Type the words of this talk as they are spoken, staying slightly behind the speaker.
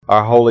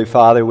Our Holy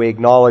Father, we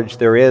acknowledge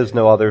there is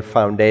no other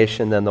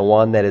foundation than the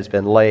one that has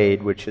been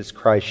laid, which is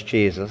Christ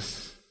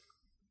Jesus.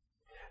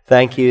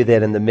 Thank you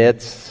that in the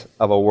midst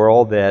of a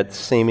world that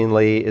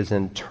seemingly is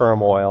in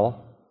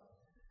turmoil,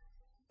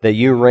 that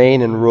you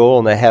reign and rule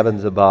in the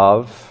heavens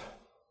above,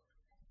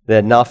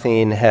 that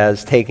nothing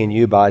has taken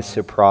you by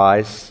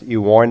surprise.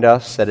 You warned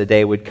us that a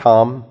day would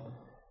come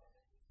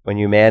when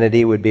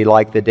humanity would be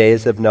like the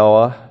days of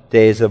Noah,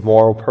 days of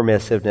moral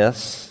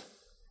permissiveness,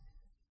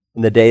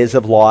 in the days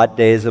of Lot,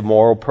 days of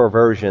moral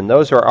perversion.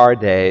 Those are our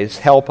days.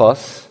 Help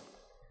us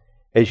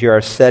as you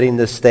are setting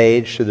the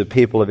stage to the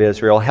people of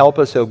Israel. Help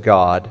us, O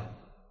God,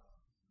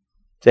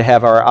 to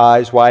have our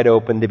eyes wide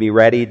open, to be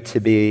ready, to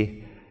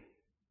be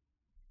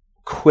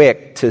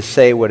quick to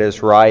say what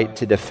is right,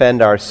 to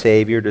defend our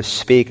Savior, to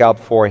speak up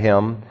for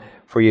Him.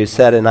 For you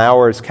said an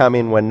hour is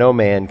coming when no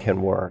man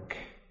can work.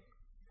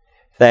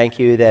 Thank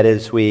you that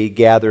as we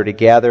gather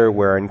together,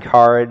 we're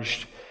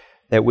encouraged,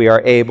 that we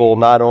are able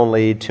not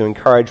only to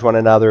encourage one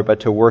another, but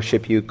to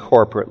worship you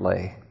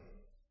corporately.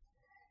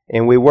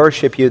 And we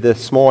worship you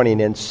this morning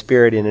in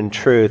spirit and in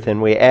truth,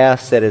 and we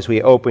ask that as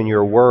we open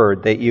your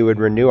word, that you would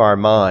renew our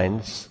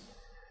minds,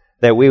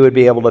 that we would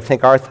be able to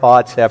think our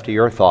thoughts after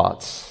your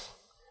thoughts,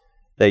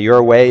 that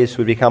your ways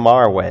would become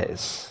our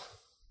ways.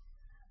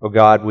 Oh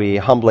God, we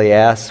humbly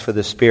ask for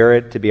the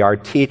Spirit to be our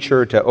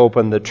teacher, to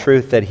open the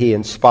truth that He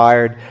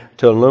inspired,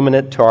 to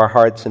illuminate to our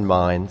hearts and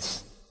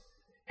minds.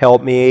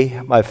 Help me,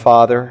 my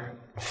Father,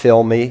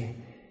 fill me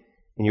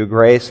in your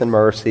grace and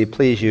mercy.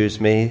 Please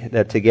use me,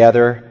 that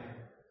together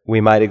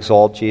we might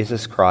exalt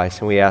Jesus Christ,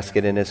 and we ask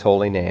it in His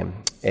holy name.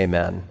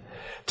 Amen.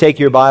 Take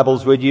your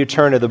Bibles, would you?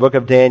 Turn to the book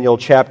of Daniel,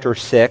 chapter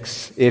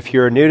 6. If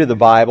you're new to the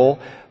Bible,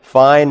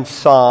 find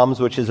Psalms,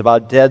 which is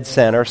about dead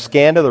center.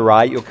 Scan to the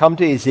right. You'll come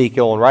to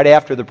Ezekiel, and right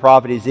after the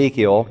prophet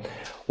Ezekiel,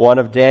 one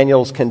of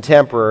Daniel's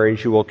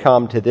contemporaries, you will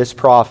come to this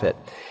prophet.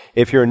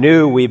 If you're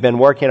new, we've been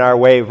working our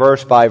way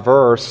verse by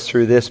verse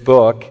through this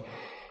book.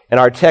 And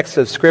our text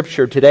of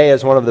Scripture today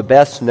is one of the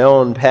best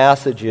known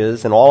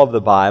passages in all of the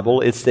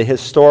Bible. It's the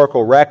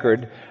historical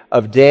record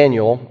of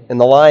Daniel in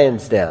the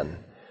lion's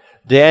den.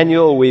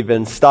 Daniel, we've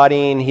been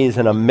studying. He's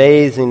an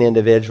amazing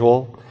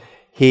individual.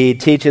 He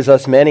teaches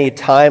us many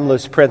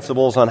timeless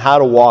principles on how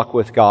to walk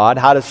with God,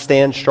 how to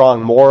stand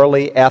strong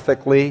morally,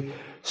 ethically,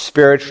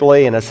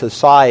 spiritually in a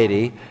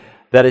society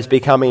that is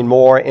becoming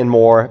more and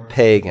more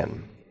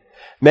pagan.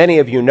 Many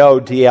of you know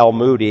D.L.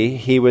 Moody.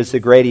 He was the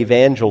great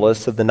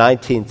evangelist of the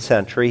 19th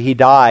century. He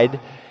died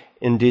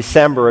in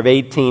December of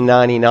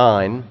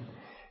 1899.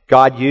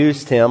 God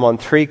used him on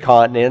 3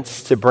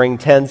 continents to bring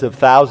tens of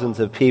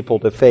thousands of people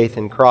to faith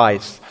in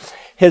Christ.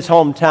 His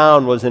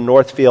hometown was in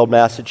Northfield,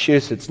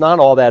 Massachusetts, not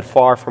all that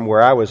far from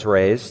where I was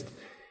raised.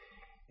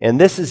 And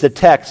this is the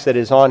text that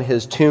is on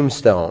his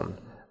tombstone.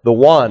 The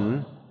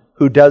one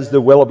who does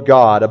the will of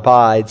God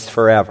abides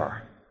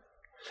forever.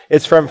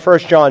 It's from 1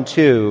 John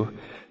 2.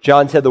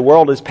 John said, the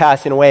world is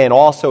passing away and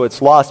also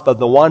its lust, but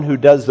the one who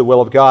does the will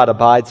of God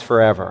abides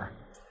forever.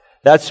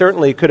 That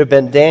certainly could have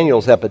been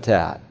Daniel's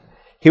epitaph.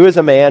 He was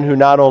a man who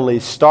not only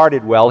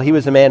started well, he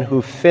was a man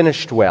who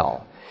finished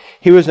well.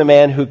 He was a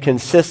man who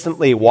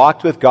consistently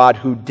walked with God,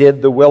 who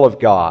did the will of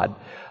God.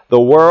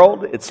 The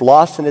world, its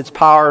lust and its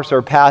powers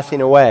are passing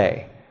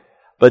away.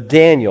 But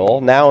Daniel,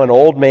 now an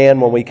old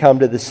man when we come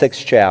to the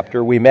 6th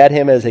chapter, we met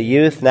him as a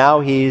youth, now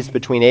he's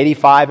between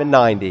 85 and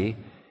 90.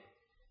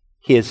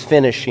 He is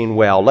finishing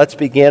well. Let's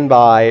begin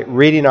by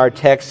reading our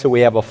text so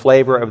we have a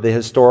flavor of the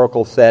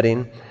historical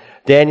setting.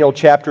 Daniel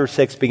chapter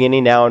 6,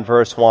 beginning now in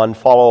verse 1.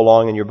 Follow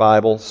along in your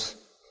Bibles.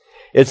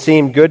 It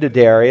seemed good to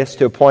Darius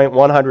to appoint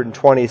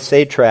 120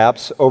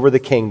 satraps over the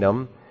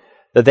kingdom,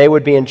 that they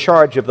would be in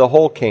charge of the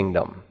whole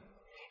kingdom,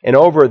 and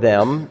over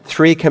them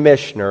 3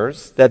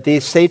 commissioners, that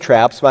these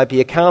satraps might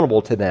be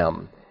accountable to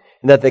them,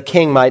 and that the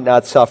king might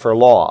not suffer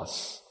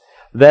loss.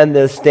 Then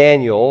this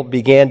Daniel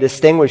began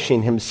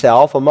distinguishing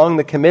himself among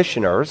the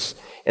commissioners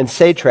and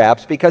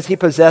satraps because he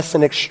possessed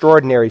an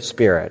extraordinary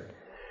spirit.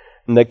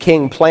 And the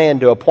king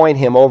planned to appoint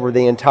him over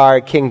the entire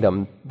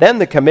kingdom. Then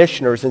the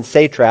commissioners and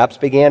satraps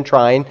began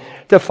trying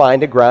to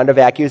find a ground of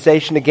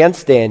accusation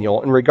against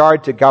Daniel in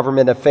regard to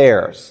government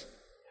affairs.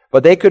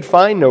 But they could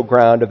find no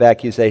ground of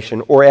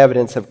accusation or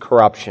evidence of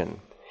corruption,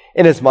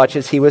 inasmuch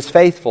as he was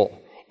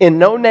faithful. And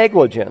no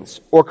negligence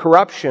or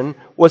corruption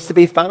was to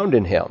be found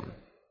in him.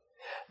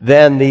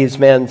 Then these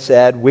men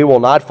said, we will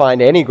not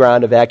find any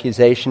ground of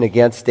accusation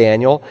against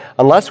Daniel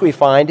unless we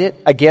find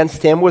it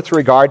against him with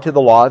regard to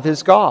the law of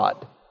his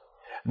God.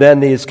 Then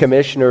these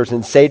commissioners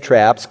and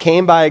satraps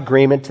came by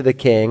agreement to the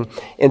king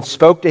and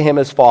spoke to him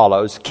as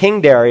follows,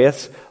 King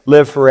Darius,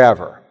 live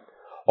forever.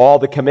 All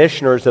the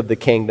commissioners of the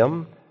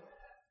kingdom,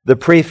 the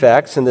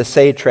prefects and the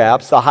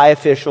satraps, the high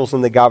officials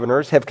and the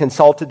governors have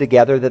consulted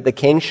together that the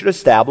king should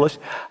establish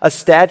a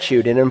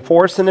statute and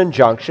enforce an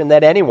injunction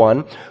that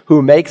anyone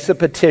who makes a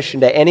petition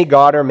to any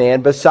god or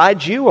man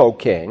besides you, O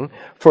king,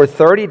 for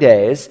 30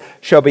 days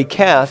shall be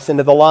cast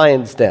into the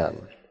lion's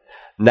den.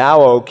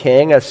 Now, O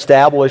king,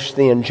 establish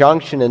the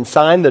injunction and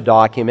sign the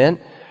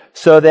document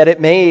so that it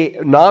may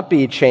not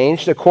be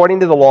changed according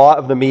to the law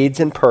of the Medes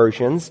and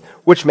Persians,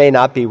 which may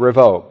not be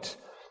revoked.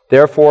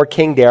 Therefore,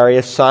 King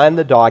Darius signed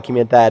the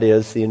document, that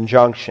is, the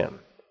injunction.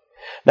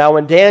 Now,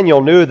 when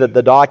Daniel knew that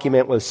the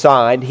document was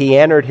signed, he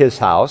entered his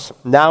house.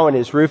 Now in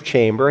his roof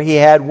chamber, he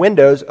had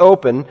windows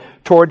open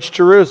towards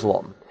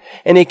Jerusalem.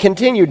 And he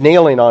continued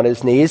kneeling on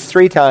his knees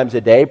 3 times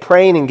a day,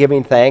 praying and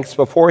giving thanks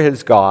before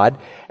his God,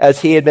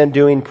 as he had been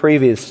doing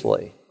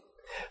previously.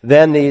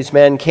 Then these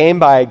men came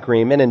by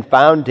agreement and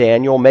found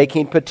Daniel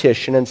making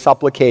petition and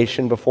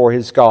supplication before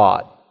his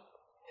God.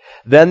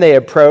 Then they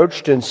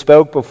approached and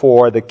spoke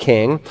before the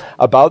king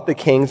about the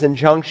king's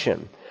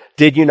injunction.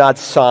 Did you not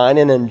sign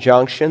an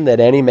injunction that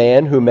any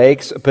man who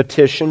makes a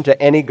petition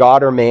to any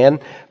god or man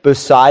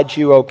besides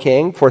you, O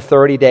king, for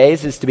 30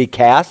 days is to be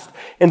cast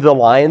into the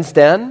lion's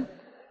den?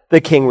 The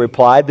king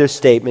replied, this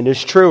statement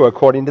is true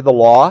according to the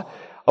law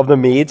of the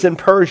Medes and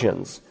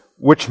Persians,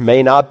 which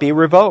may not be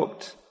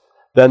revoked.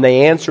 Then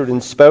they answered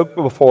and spoke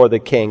before the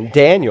king,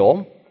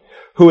 Daniel,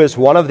 who is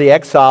one of the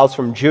exiles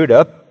from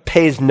Judah,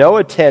 pays no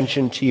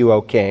attention to you,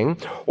 O king,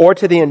 or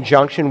to the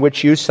injunction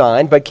which you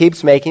signed, but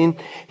keeps making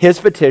his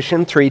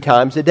petition 3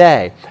 times a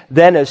day.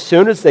 Then as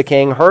soon as the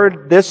king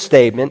heard this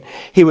statement,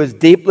 he was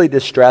deeply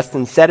distressed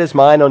and set his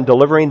mind on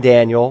delivering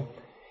Daniel.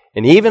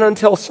 And even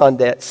until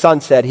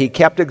sunset, he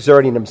kept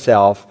exerting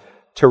himself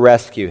to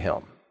rescue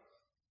him.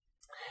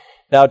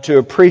 Now, to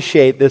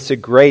appreciate this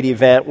great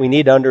event, we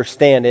need to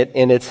understand it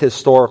in its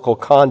historical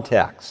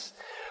context.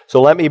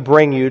 So let me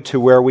bring you to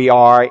where we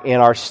are in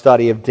our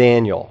study of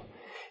Daniel.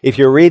 If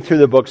you read through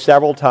the book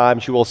several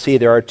times, you will see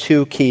there are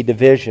 2 key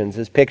divisions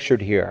as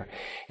pictured here.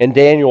 In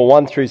Daniel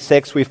 1 through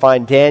 6, we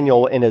find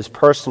Daniel and his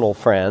personal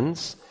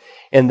friends.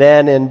 And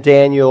then in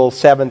Daniel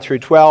 7 through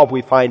 12,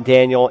 we find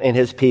Daniel and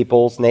his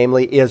people's,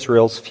 namely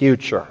Israel's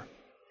future.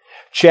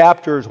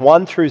 Chapters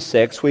 1 through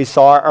 6, we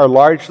saw, are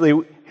largely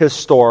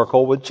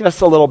historical with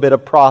just a little bit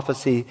of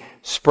prophecy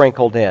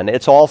sprinkled in.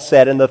 It's all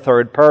said in the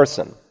third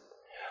person.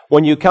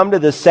 When you come to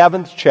the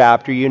 7th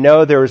chapter, you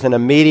know there's an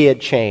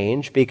immediate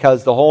change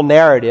because the whole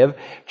narrative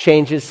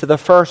changes to the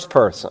first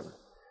person.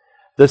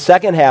 The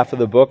second half of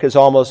the book is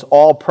almost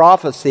all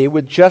prophecy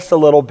with just a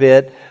little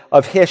bit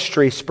of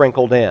history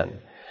sprinkled in.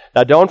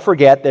 Now don't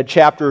forget that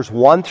chapters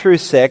 1 through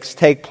 6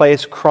 take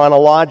place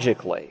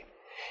chronologically.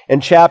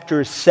 And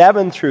chapters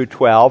 7 through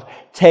 12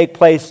 take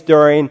place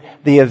during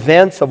the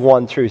events of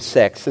 1 through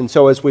 6. And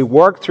so as we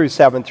work through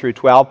 7 through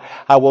 12,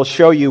 I will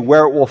show you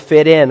where it will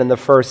fit in the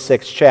first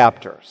 6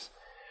 chapters.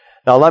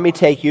 Now let me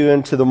take you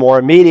into the more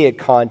immediate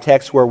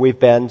context where we've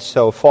been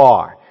so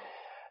far.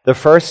 The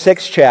first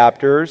 6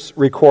 chapters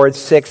record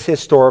 6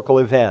 historical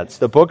events.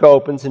 The book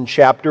opens in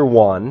chapter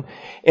 1,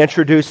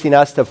 introducing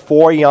us to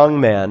 4 young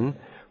men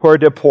who are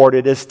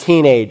deported as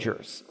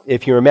teenagers.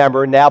 If you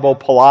remember,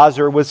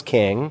 Nabopolassar was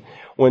king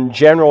when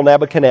General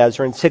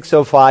Nebuchadnezzar in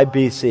 605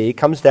 BC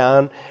comes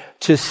down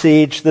to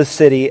siege the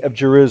city of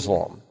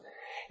Jerusalem.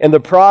 In the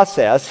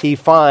process, he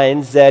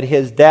finds that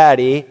his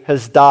daddy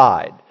has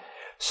died.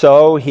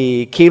 So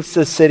he keeps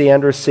the city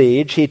under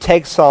siege. He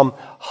takes some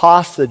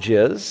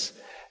hostages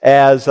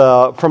as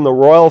from the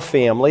royal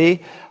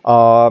family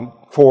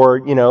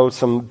for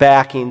some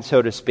backing,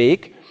 so to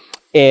speak.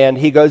 And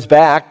he goes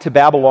back to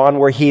Babylon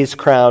where he's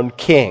crowned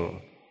king.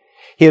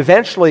 He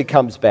eventually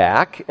comes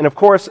back, and of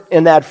course,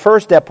 in that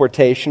first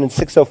deportation in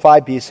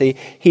 605 BC,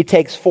 he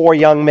takes 4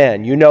 young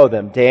men. You know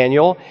them,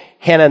 Daniel,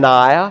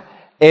 Hananiah,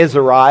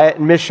 Azariah,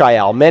 and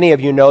Mishael. Many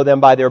of you know them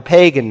by their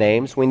pagan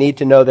names. We need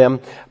to know them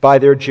by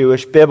their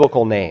Jewish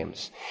biblical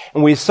names.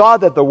 And we saw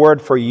that the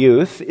word for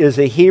youth is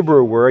a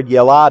Hebrew word,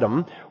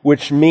 yeladim,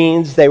 which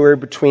means they were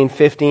between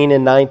 15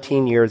 and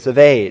 19 years of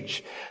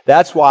age.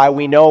 That's why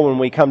we know when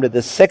we come to the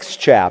 6th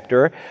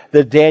chapter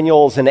that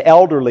Daniel is an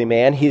elderly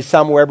man. He's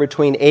somewhere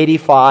between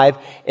 85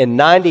 and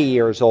 90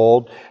 years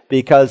old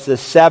because the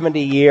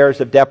 70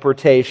 years of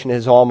deportation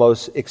has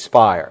almost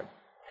expired.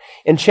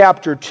 In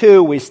chapter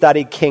 2, we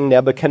study King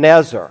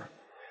Nebuchadnezzar,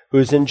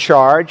 who's in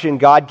charge, and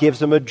God gives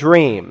him a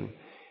dream.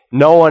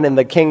 No one in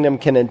the kingdom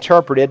can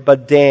interpret it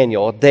but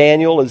Daniel.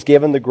 Daniel is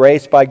given the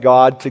grace by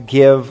God to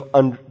give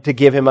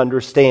him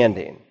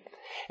understanding.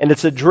 And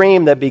it's a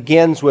dream that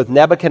begins with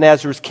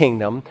Nebuchadnezzar's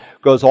kingdom,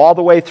 goes all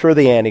the way through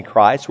the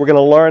Antichrist. We're going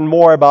to learn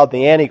more about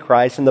the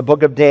Antichrist in the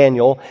book of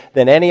Daniel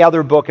than any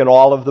other book in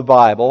all of the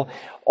Bible,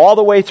 all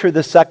the way through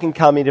the second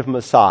coming of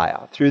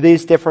Messiah, through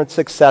these different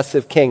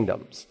successive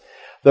kingdoms.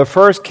 The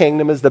first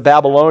kingdom is the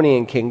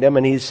Babylonian kingdom,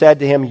 and he said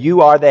to him,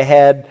 "You are the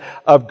head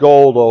of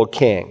gold, O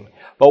king."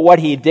 But what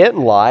he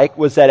didn't like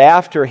was that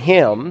after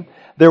him,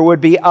 there would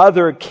be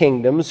other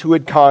kingdoms who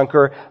would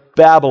conquer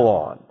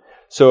Babylon.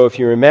 So if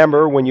you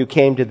remember, when you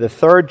came to the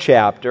 3rd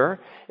chapter,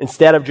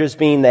 instead of just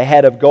being the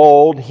head of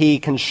gold, he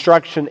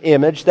constructs an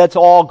image that's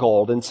all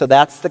gold. And so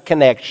that's the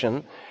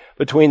connection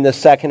between the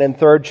 2nd and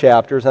 3rd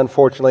chapters,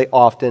 unfortunately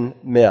often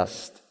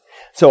missed.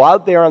 So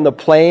out there on the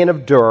plain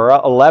of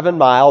Dura, 11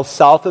 miles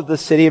south of the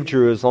city of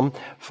Jerusalem,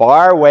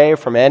 far away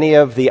from any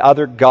of the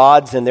other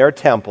gods in their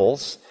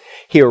temples,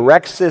 he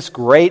erects this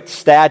great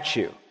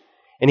statue,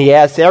 and he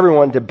asks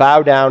everyone to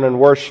bow down and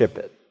worship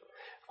it.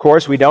 Of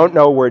course, we don't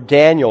know where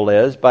Daniel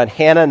is, but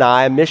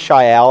Hananiah,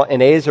 Mishael,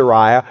 and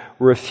Azariah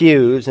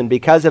refuse, and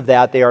because of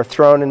that, they are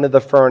thrown into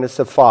the furnace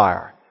of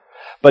fire.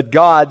 But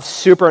God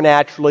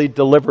supernaturally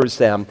delivers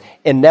them,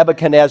 and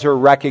Nebuchadnezzar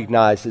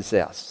recognizes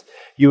this.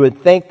 You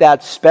would think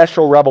that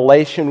special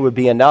revelation would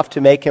be enough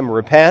to make him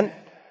repent,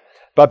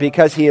 but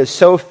because he is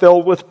so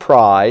filled with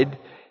pride,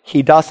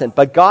 he doesn't.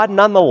 But God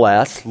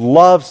nonetheless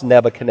loves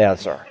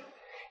Nebuchadnezzar.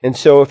 And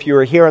so if you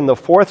were here in the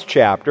 4th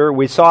chapter,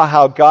 we saw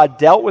how God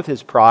dealt with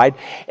his pride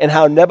and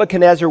how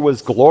Nebuchadnezzar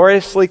was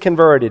gloriously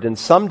converted. And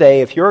someday,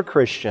 if you're a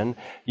Christian,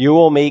 you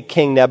will meet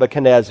King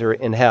Nebuchadnezzar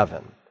in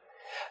heaven.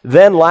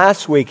 Then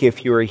last week,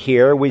 if you were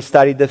here, we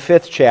studied the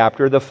 5th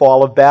chapter, the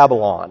fall of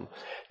Babylon.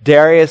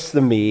 Darius the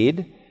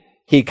Mede,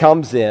 he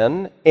comes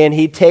in and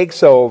he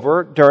takes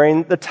over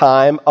during the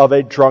time of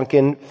a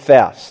drunken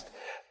fest.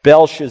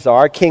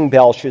 Belshazzar, King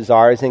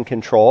Belshazzar, is in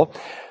control.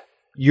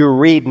 You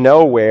read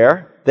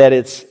nowhere that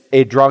it's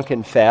a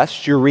drunken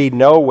fest. You read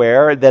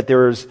nowhere that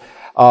there's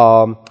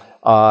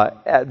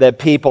that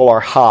people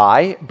are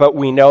high, but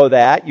we know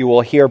that. You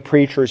will hear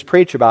preachers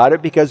preach about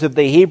it because of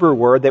the Hebrew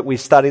word that we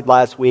studied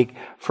last week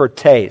for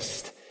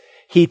taste.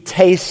 He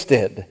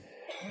tasted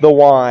the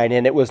wine,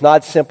 and it was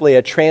not simply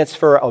a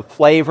transfer of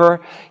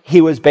flavor. He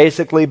was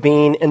basically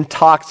being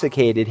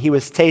intoxicated. He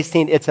was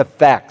tasting its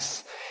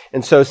effects.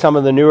 And so some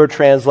of the newer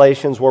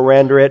translations will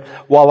render it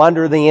while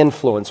under the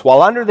influence.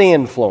 While under the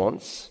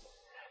influence,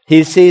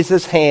 he sees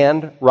his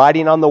hand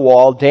writing on the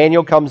wall.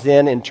 Daniel comes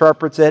in,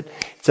 interprets it.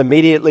 It's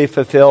immediately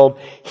fulfilled.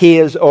 He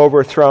is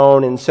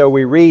overthrown. And so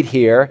we read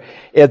here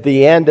at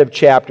the end of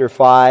chapter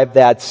 5,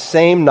 that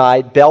same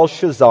night,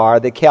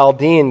 Belshazzar, the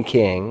Chaldean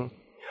king,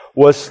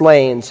 was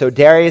slain. So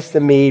Darius the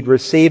Mede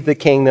received the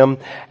kingdom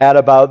at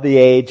about the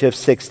age of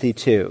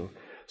 62.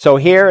 So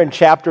here in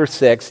chapter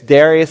 6,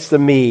 Darius the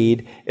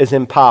Mede is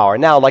in power.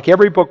 Now, like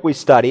every book we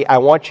study, I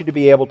want you to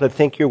be able to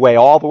think your way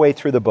all the way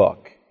through the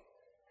book.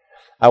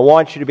 I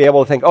want you to be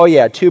able to think, oh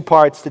yeah, 2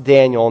 parts to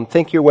Daniel, and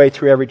think your way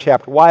through every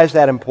chapter. Why is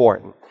that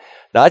important?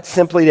 Not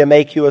simply to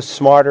make you a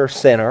smarter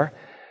sinner,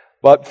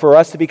 but for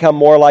us to become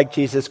more like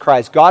Jesus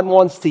Christ. God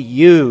wants to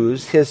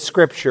use His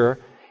Scripture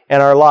in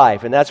our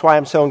life, and that's why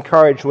I'm so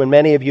encouraged when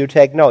many of you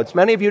take notes.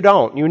 Many of you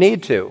don't. You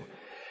need to.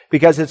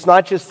 Because it's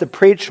not just the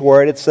preached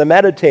word, it's the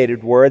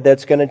meditated word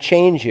that's going to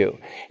change you.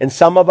 And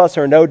some of us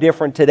are no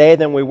different today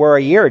than we were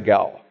a year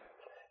ago,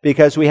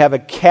 because we have a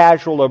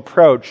casual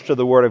approach to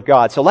the Word of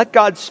God. So let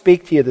God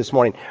speak to you this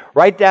morning.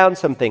 Write down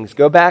some things.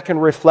 Go back and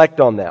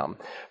reflect on them.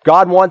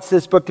 God wants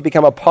this book to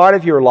become a part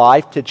of your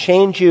life, to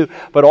change you,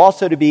 but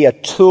also to be a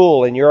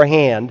tool in your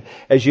hand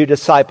as you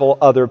disciple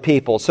other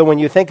people. So when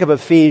you think of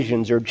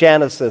Ephesians or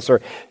Genesis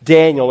or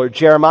Daniel or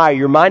Jeremiah,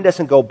 your mind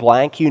doesn't go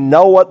blank. You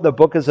know what the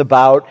book is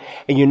about,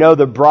 and you know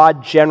the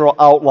broad general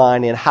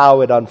outline and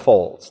how it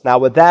unfolds. Now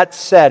with that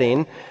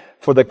setting,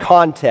 for the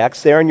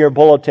context, there in your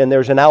bulletin,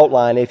 there's an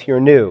outline if you're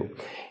new.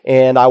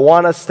 And I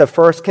want us to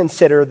first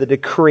consider the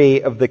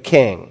decree of the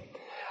king.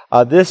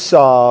 This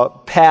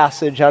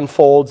passage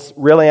unfolds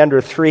really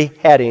under 3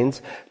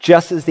 headings,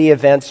 just as the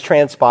events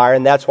transpire,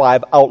 and that's why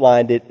I've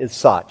outlined it as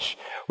such.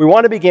 We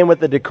want to begin with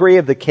the decree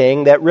of the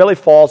king that really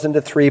falls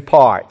into 3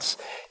 parts.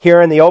 Here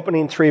in the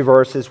opening 3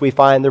 verses, we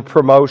find the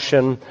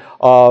promotion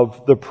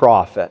of the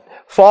prophet.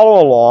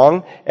 Follow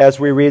along as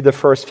we read the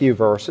first few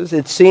verses.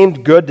 It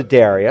seemed good to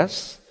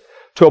Darius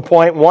to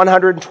appoint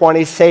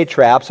 120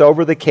 satraps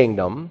over the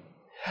kingdom,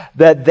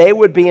 that they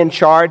would be in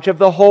charge of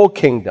the whole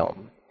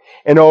kingdom,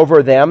 and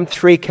over them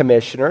 3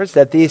 commissioners,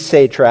 that these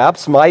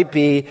satraps might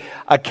be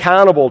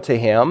accountable to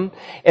him,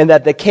 and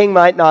that the king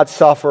might not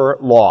suffer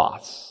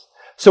loss.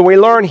 So we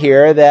learn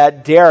here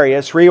that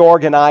Darius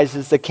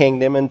reorganizes the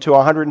kingdom into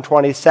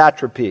 120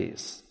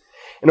 satrapies.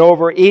 And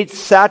over each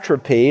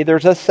satrapy,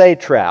 there's a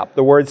satrap.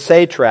 The word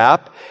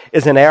satrap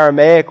is an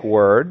Aramaic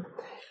word.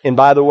 And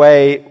by the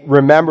way,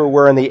 remember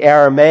we're in the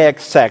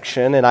Aramaic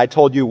section, and I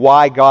told you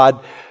why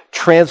God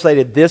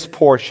translated this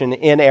portion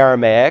in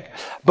Aramaic.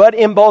 But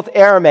in both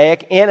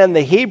Aramaic and in the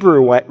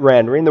Hebrew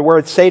rendering, the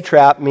word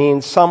satrap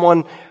means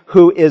someone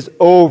who is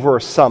over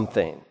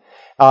something.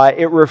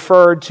 It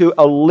referred to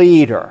a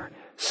leader,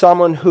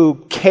 someone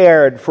who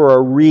cared for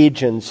a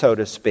region, so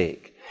to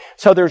speak.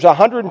 So there's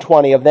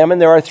 120 of them,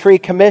 and there are 3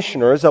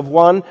 commissioners, of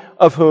one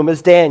of whom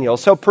is Daniel.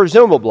 So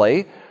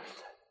presumably,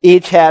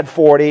 each had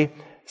 40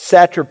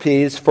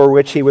 satrapies for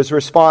which he was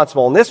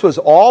responsible. And this was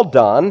all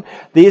done.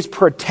 These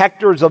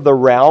protectors of the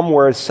realm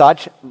were as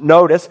such,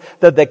 notice,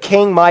 that the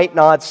king might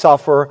not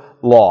suffer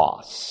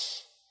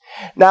loss.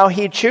 Now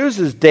he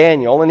chooses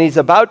Daniel, and he's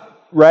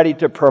about ready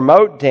to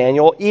promote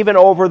Daniel even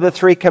over the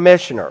 3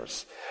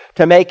 commissioners,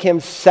 to make him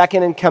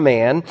second in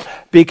command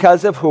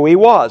because of who he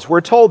was.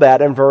 We're told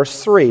that in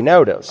verse 3.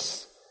 Notice.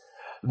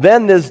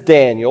 Then this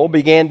Daniel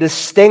began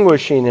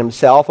distinguishing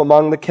himself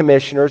among the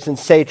commissioners and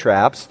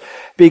satraps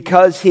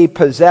because he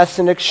possessed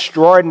an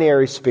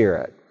extraordinary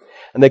spirit.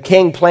 And the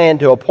king planned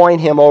to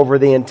appoint him over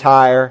the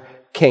entire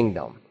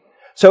kingdom.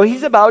 So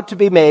he's about to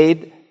be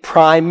made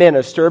prime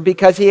minister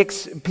because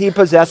he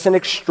possessed an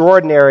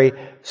extraordinary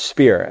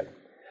spirit.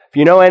 If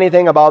you know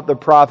anything about the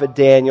prophet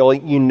Daniel,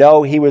 you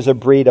know he was a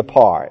breed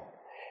apart.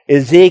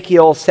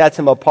 Ezekiel sets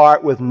him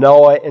apart with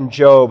Noah and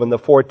Job in the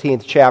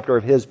 14th chapter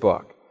of his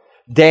book.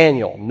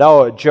 Daniel,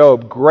 Noah,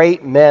 Job,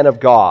 great men of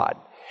God.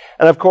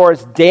 And of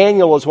course,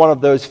 Daniel is one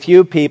of those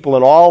few people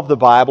in all of the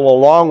Bible,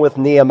 along with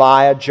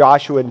Nehemiah,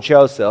 Joshua, and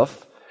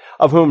Joseph,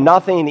 of whom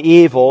nothing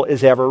evil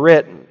is ever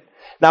written.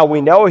 Now,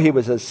 we know he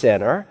was a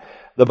sinner.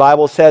 The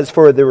Bible says,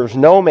 "For there is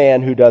no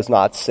man who does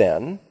not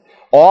sin.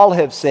 All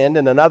have sinned,"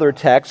 in another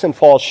text, "and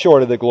fall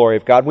short of the glory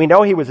of God." We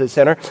know he was a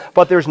sinner,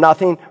 but there's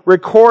nothing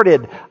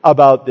recorded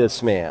about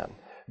this man.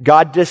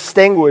 God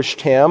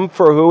distinguished him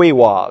for who he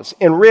was.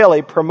 And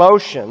really,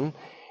 promotion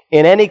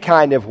in any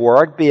kind of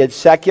work, be it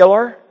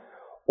secular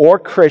or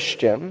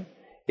Christian,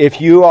 if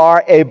you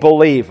are a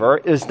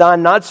believer, is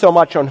done not so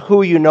much on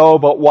who you know,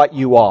 but what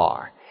you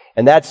are.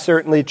 And that's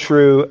certainly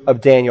true of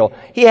Daniel.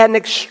 He had an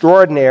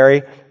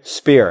extraordinary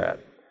spirit.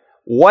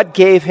 What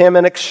gave him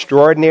an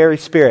extraordinary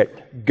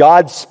spirit?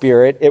 God's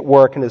Spirit at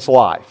work in his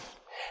life.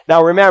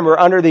 Now remember,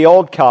 under the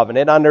Old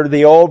Covenant, under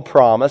the Old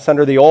Promise,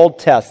 under the Old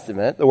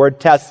Testament, the word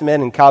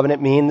testament and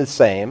covenant mean the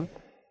same.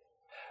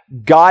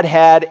 God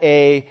had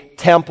a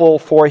temple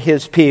for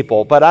his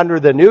people. But under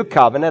the New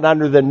Covenant,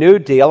 under the New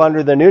Deal,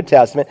 under the New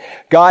Testament,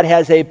 God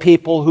has a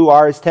people who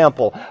are his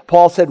temple.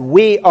 Paul said,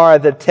 "We are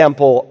the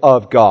temple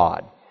of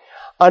God."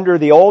 Under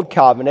the Old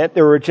Covenant,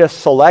 there were just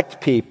select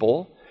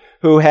people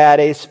who had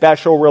a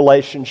special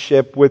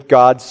relationship with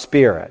God's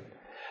Spirit.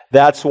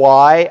 That's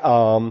why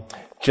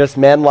just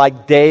men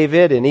like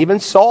David and even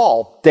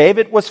Saul.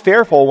 David was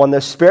fearful when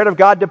the Spirit of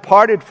God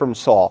departed from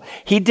Saul.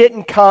 He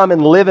didn't come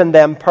and live in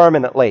them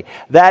permanently.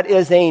 That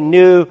is a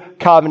new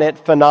covenant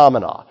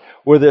phenomena,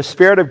 where the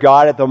Spirit of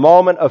God at the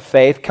moment of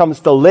faith comes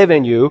to live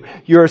in you.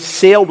 You're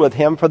sealed with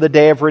him for the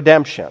day of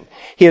redemption.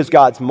 He is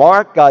God's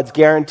mark, God's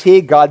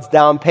guarantee, God's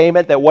down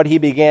payment that what he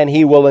began,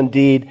 he will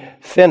indeed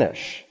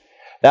finish.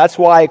 That's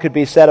why it could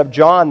be said of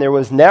John, there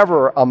was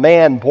never a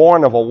man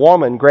born of a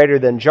woman greater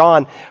than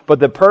John, but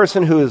the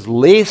person who is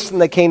least in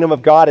the kingdom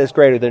of God is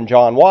greater than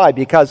John. Why?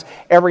 Because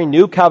every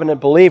new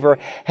covenant believer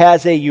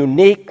has a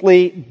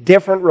uniquely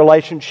different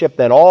relationship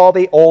than all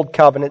the old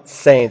covenant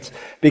saints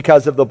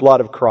because of the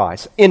blood of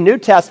Christ. In New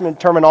Testament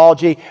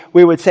terminology,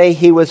 we would say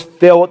he was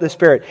filled with the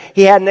Spirit.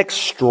 He had an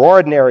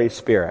extraordinary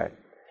spirit.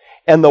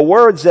 And the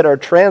words that are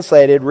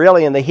translated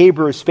really in the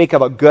Hebrew speak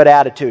of a good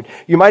attitude.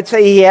 You might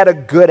say he had a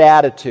good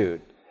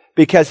attitude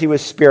because he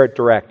was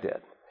Spirit-directed.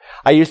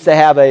 I used to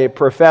have a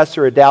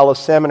professor at Dallas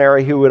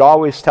Seminary who would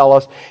always tell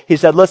us, he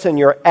said, listen,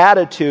 your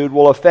attitude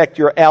will affect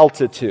your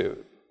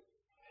altitude.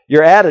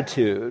 Your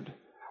attitude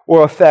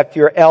will affect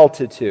your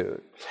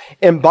altitude.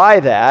 And by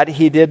that,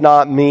 he did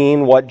not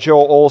mean what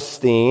Joel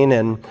Osteen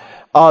and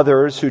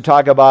others who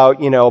talk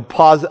about,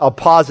 a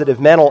positive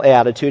mental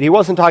attitude. He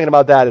wasn't talking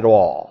about that at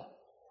all.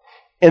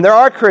 And there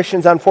are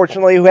Christians,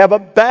 unfortunately, who have a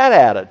bad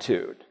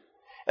attitude.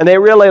 And they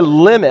really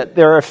limit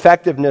their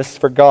effectiveness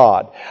for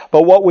God.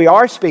 But what we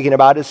are speaking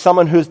about is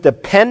someone who's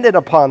dependent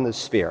upon the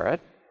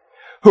Spirit,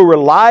 who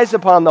relies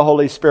upon the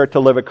Holy Spirit to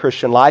live a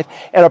Christian life,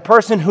 and a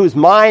person whose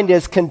mind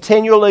is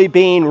continually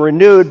being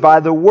renewed by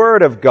the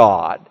Word of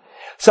God.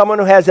 Someone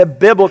who has a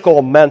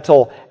biblical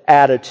mental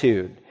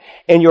attitude.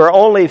 And you're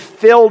only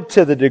filled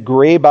to the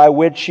degree by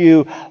which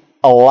you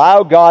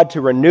allow God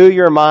to renew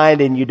your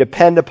mind and you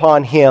depend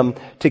upon him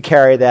to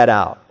carry that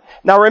out.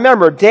 Now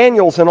remember,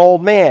 Daniel's an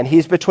old man.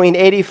 He's between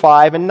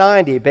 85 and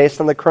 90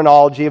 based on the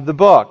chronology of the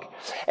book.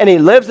 And he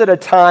lives at a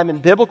time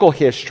in biblical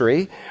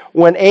history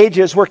when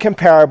ages were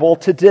comparable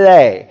to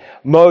today.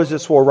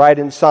 Moses will write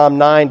in Psalm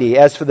 90,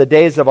 as for the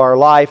days of our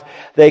life,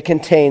 they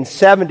contain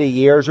 70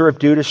 years, or if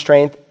due to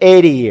strength,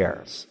 80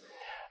 years.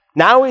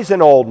 Now he's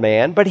an old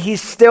man, but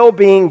he's still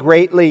being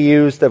greatly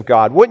used of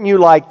God. Wouldn't you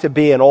like to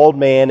be an old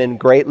man and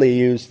greatly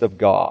used of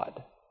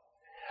God?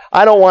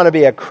 I don't want to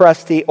be a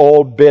crusty,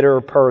 old, bitter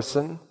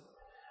person.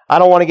 I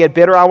don't want to get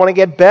bitter. I want to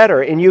get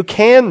better, and you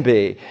can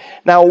be.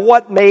 Now,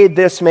 what made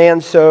this man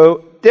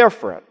so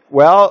different?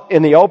 Well,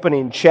 in the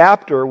opening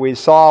chapter, we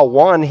saw,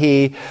 one,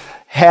 he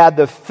had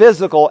the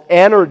physical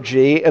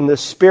energy and the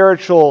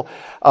spiritual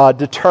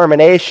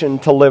determination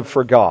to live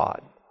for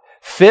God.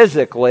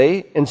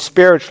 Physically and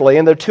spiritually,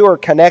 and the two are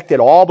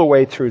connected all the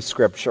way through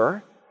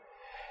Scripture.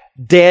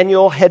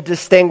 Daniel had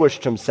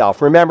distinguished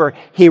himself. Remember,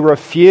 he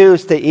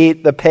refused to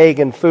eat the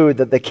pagan food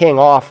that the king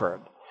offered.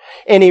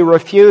 And he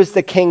refused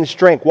the king's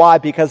drink. Why?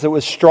 Because it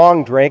was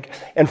strong drink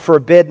and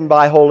forbidden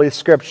by Holy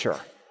Scripture.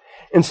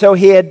 And so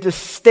he had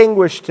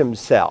distinguished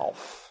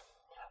himself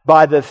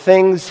by the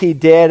things he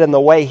did and the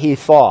way he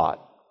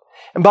thought.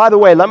 And by the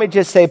way, let me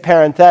just say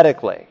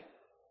parenthetically,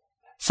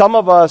 some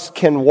of us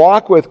can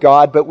walk with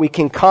God, but we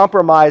can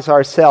compromise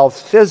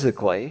ourselves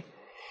physically.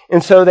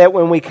 And so that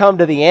when we come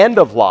to the end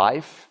of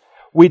life,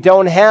 we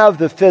don't have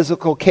the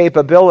physical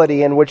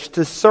capability in which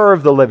to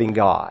serve the living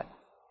God.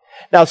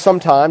 Now,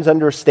 sometimes,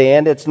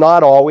 understand, it's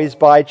not always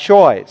by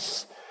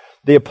choice.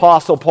 The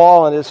Apostle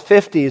Paul in his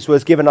 50s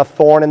was given a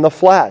thorn in the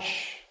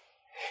flesh.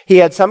 He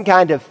had some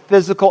kind of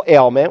physical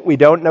ailment. We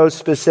don't know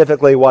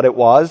specifically what it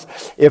was.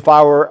 If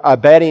I were a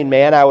betting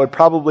man, I would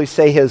probably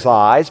say his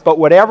eyes. But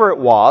whatever it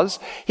was,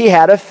 he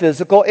had a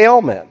physical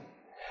ailment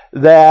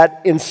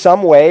that in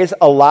some ways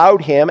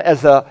allowed him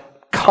as a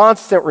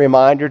constant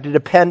reminder to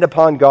depend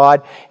upon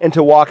God and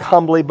to walk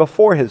humbly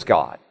before his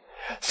God.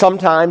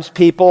 Sometimes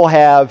people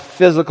have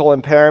physical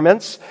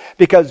impairments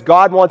because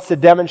God wants to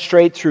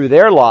demonstrate through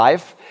their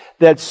life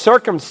that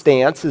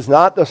circumstance is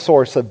not the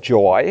source of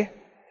joy,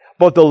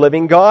 but the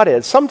living God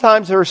is.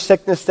 Sometimes there's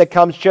sickness that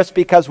comes just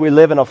because we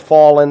live in a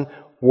fallen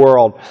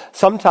world.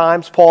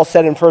 Sometimes, Paul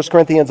said in 1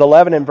 Corinthians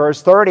 11 and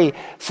verse 30,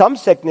 some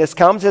sickness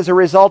comes as a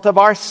result of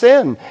our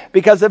sin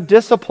because of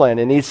discipline.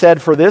 And he said,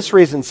 for this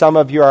reason, some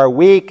of you are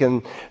weak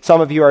and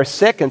some of you are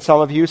sick and some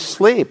of you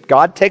sleep.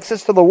 God takes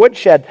us to the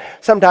woodshed,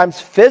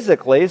 sometimes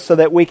physically, so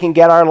that we can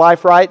get our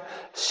life right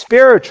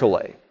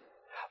spiritually.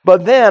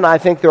 But then I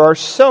think there are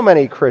so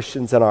many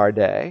Christians in our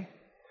day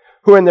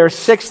who in their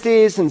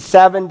 60s and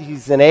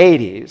 70s and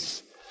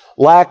 80s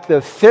lack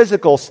the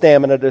physical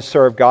stamina to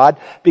serve God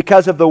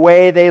because of the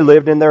way they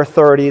lived in their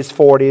 30s,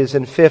 40s,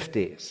 and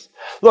 50s.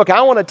 Look,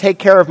 I want to take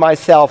care of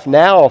myself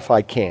now if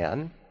I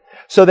can,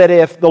 so that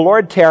if the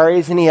Lord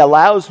tarries and He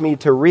allows me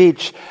to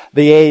reach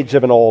the age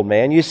of an old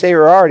man, you say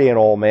you're already an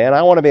old man,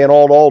 I want to be an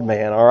old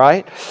man, all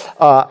right?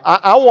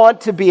 I want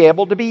to be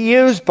able to be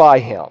used by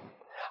Him.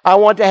 I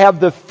want to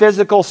have the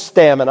physical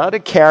stamina to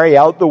carry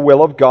out the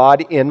will of God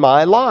in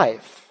my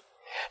life.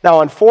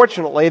 Now,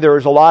 unfortunately,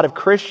 there's a lot of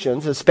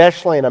Christians,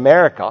 especially in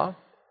America,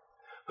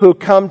 who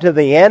come to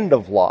the end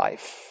of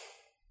life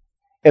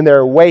and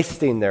they're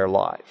wasting their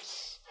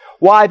lives.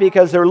 Why?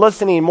 Because they're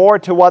listening more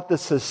to what the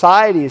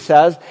society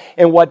says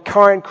and what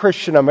current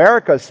Christian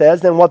America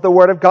says than what the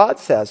Word of God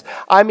says.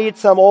 I meet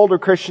some older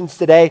Christians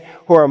today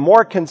who are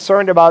more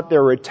concerned about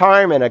their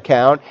retirement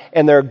account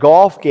and their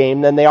golf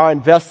game than they are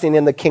investing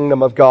in the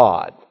kingdom of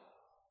God.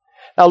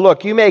 Now,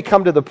 look, you may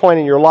come to the point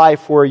in your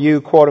life where you,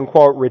 quote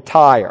unquote,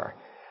 retire.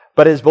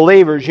 But as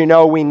believers, you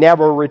know we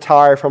never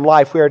retire from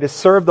life. We are to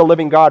serve the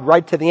living God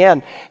right to the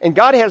end. And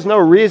God has no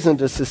reason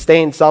to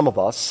sustain some of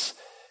us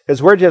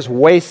because we're just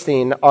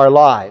wasting our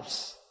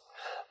lives.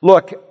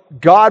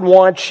 Look, God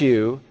wants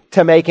you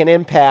to make an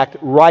impact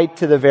right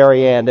to the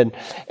very end. And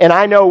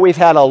I know we've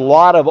had a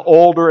lot of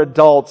older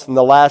adults in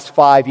the last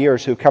 5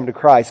 years who come to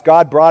Christ.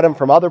 God brought them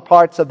from other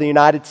parts of the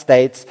United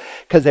States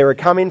because they were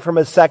coming from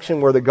a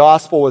section where the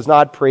gospel was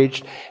not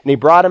preached. And He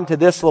brought them to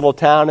this little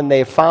town and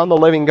they found the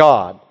living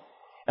God.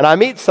 And I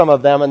meet some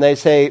of them and they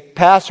say,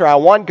 Pastor, I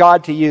want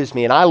God to use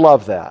me. And I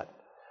love that.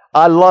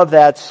 I love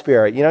that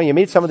spirit. You know, you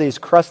meet some of these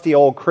crusty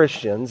old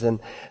Christians and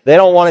they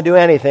don't want to do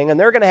anything and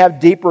they're going to have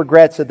deep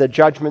regrets at the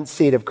judgment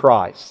seat of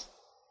Christ.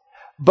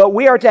 But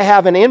we are to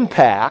have an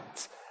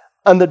impact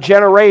on the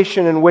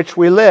generation in which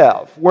we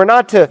live. We're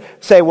not to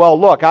say, well,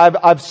 look,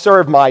 I've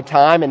served my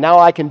time and now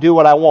I can do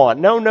what I want.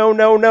 No, no,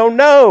 no, no,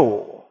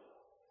 no.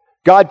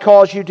 God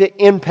calls you to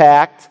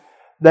impact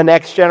the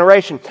next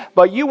generation.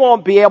 But you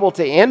won't be able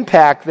to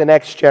impact the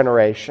next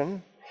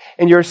generation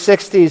in your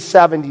 60s,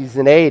 70s,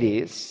 and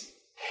 80s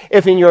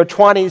if in your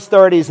 20s,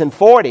 30s, and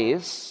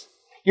 40s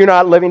you're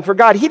not living for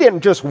God. He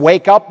didn't just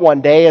wake up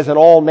one day as an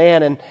old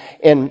man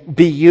and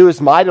be used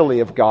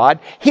mightily of God.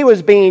 He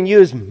was being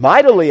used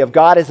mightily of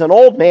God as an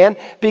old man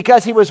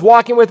because he was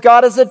walking with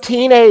God as a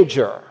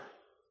teenager.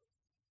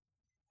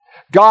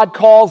 God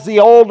calls the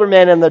older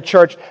men in the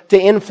church to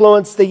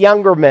influence the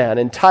younger men.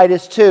 In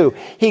Titus 2,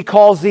 He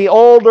calls the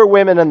older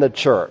women in the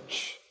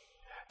church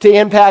to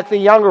impact the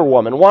younger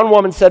woman. One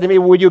woman said to me,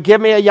 "Would you give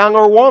me a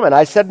younger woman?"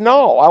 I said,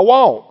 "No, I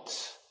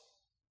won't."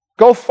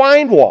 Go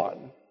find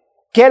one.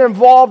 Get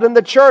involved in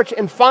the church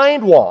and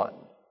find one.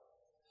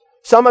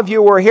 Some of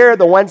you were here at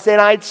the Wednesday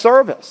night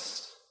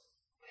service,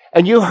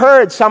 and you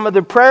heard some of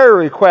the prayer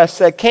requests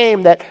that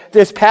came that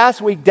this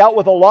past week dealt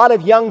with a lot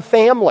of young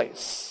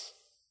families.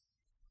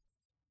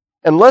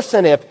 And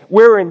listen, if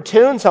we're in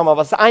tune, some of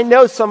us, I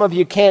know some of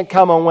you can't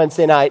come on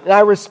Wednesday night, and I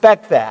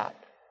respect that.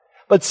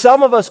 But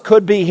some of us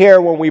could be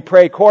here when we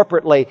pray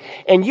corporately,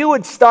 and you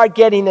would start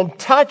getting in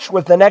touch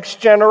with the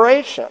next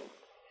generation.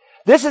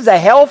 This is a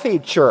healthy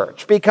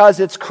church because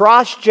it's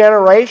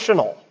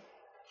cross-generational.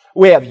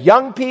 We have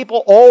young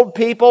people, old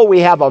people,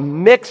 we have a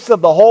mix of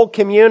the whole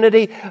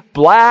community,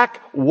 black,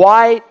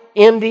 white,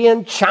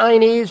 Indian,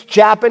 Chinese,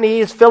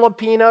 Japanese,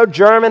 Filipino,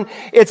 German.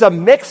 It's a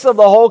mix of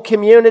the whole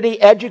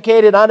community,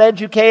 educated,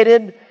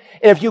 uneducated.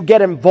 And if you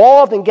get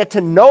involved and get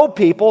to know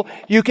people,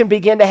 you can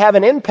begin to have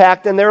an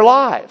impact in their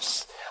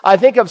lives. I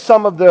think of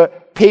some of the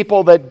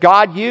people that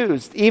God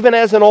used, even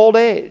as an old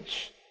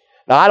age.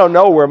 Now, I don't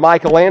know where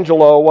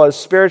Michelangelo was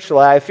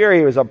spiritually. I fear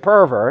he was a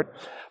pervert.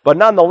 But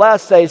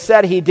nonetheless, they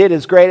said he did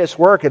his greatest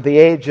work at the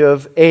age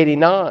of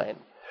 89.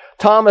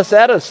 Thomas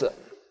Edison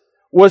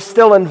was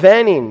still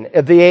inventing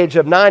at the age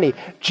of 90.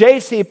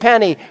 J.C.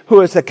 Penney,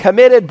 who is a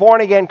committed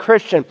born-again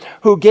Christian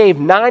who gave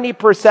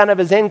 90% of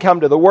his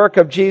income to the work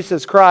of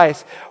Jesus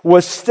Christ,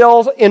 was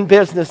still in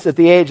business at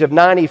the age of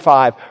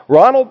 95.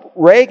 Ronald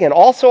Reagan,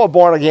 also a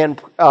born-again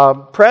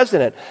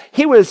president,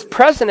 he was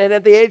president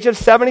at the age of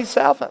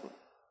 77.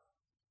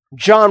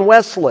 John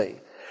Wesley,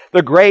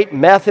 the great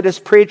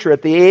Methodist preacher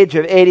at the age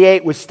of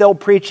 88, was still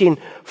preaching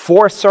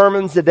 4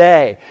 sermons a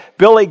day.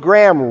 Billy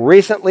Graham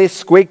recently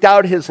squeaked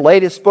out his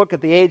latest book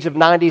at the age of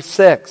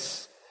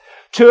 96.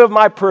 2 of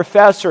my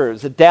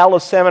professors at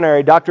Dallas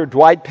Seminary, Dr.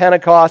 Dwight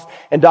Pentecost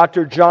and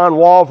Dr. John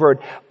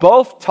Walvoord,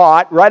 both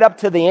taught right up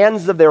to the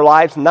ends of their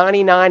lives,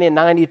 99 and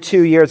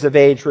 92 years of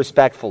age,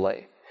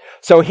 respectfully.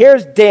 So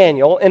here's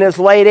Daniel in his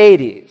late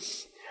 80s.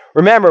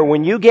 Remember,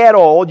 when you get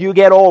old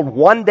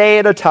one day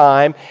at a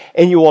time,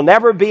 and you will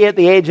never be at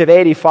the age of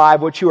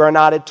 85, which you are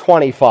not at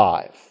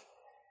 25.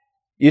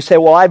 You say,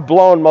 well, I've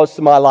blown most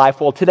of my life.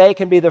 Well, today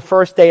can be the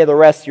first day of the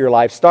rest of your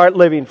life. Start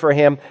living for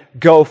Him.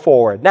 Go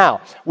forward.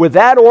 Now, with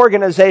that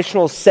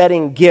organizational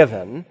setting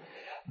given,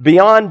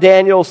 beyond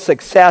Daniel's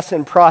success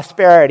and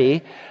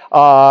prosperity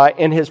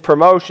in his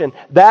promotion,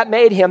 that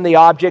made him the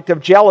object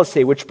of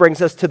jealousy, which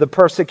brings us to the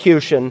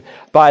persecution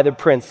by the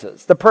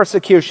princes. The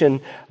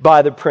persecution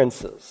by the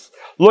princes.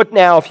 Look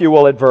now, if you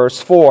will, at verse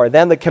 4.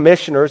 Then the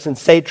commissioners and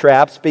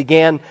satraps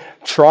began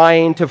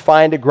trying to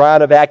find a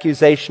ground of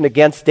accusation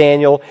against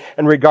Daniel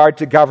in regard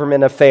to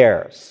government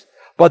affairs.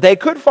 But they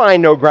could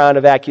find no ground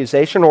of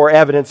accusation or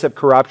evidence of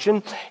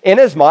corruption,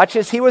 inasmuch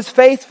as he was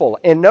faithful,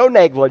 and no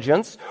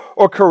negligence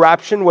or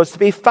corruption was to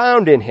be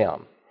found in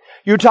him.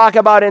 You talk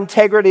about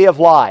integrity of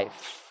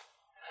life.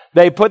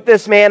 They put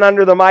this man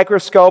under the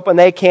microscope and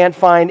they can't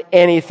find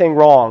anything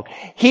wrong.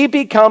 He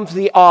becomes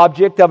the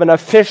object of an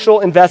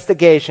official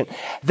investigation.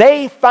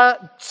 They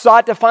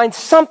sought to find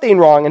something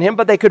wrong in him,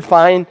 but they could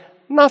find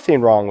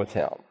nothing wrong with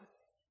him.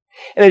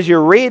 And as you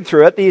read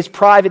through it, these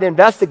private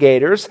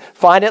investigators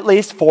find at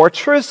least 4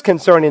 truths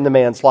concerning the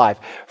man's life.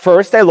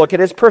 First, they look at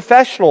his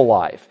professional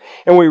life.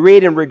 And we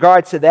read in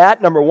regards to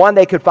that, number 1,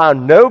 they could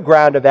find no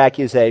ground of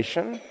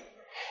accusation.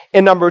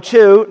 And number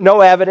 2,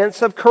 no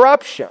evidence of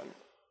corruption.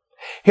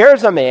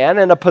 Here's a man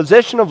in a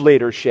position of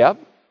leadership.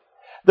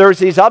 There's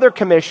these other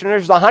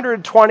commissioners,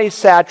 120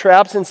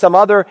 satraps and some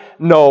other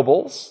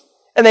nobles,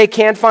 and they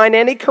can't find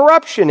any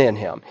corruption in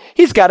him.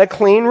 He's got a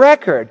clean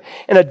record.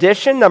 In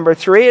addition, number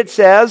 3, it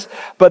says,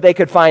 but they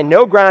could find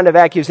no ground of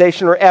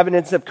accusation or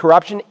evidence of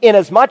corruption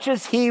inasmuch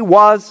as he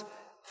was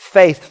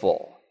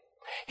faithful.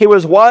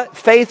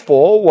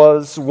 Faithful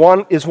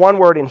is one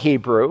word in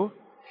Hebrew.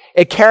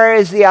 It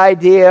carries the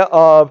idea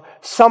of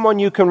someone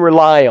you can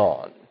rely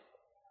on.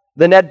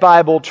 The Net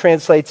Bible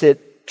translates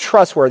it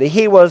trustworthy.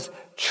 He was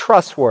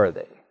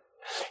trustworthy.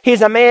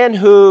 He's a man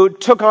who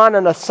took on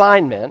an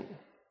assignment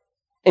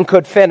and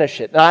could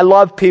finish it. And I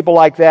love people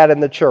like that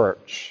in the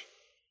church.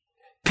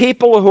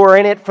 People who are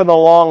in it for the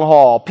long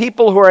haul.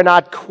 People who are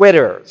not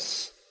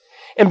quitters.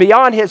 And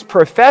beyond his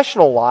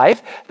professional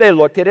life, they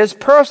looked at his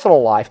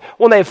personal life.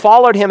 When they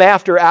followed him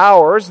after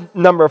hours,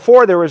 number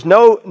 4, there was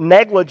no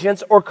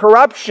negligence or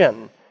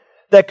corruption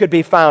that could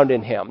be found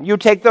in him. You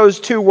take those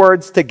 2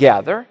 words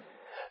together.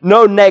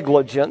 No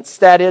negligence,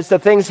 that is, the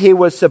things he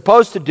was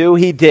supposed to do,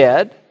 he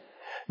did.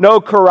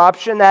 No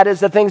corruption, that is,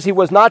 the things he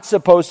was not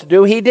supposed to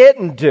do, he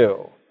didn't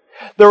do.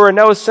 There were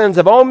no sins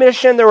of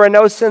omission, there were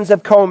no sins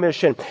of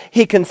commission.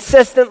 He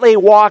consistently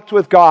walked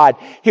with God.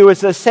 He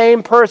was the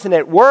same person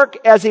at work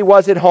as he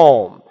was at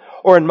home.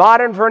 Or in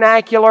modern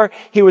vernacular,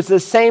 he was the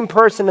same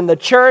person in the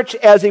church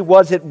as he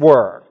was at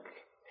work.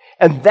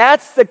 And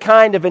that's the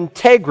kind of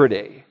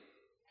integrity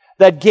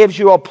that gives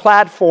you a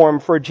platform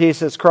for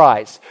Jesus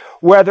Christ.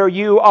 Whether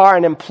you are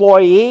an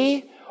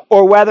employee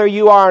or whether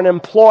you are an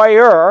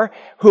employer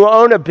who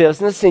own a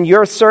business and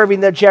you're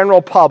serving the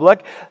general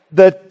public,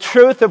 the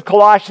truth of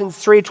Colossians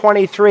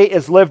 3:23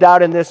 is lived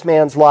out in this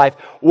man's life.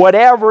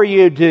 Whatever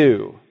you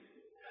do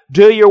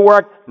your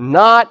work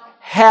not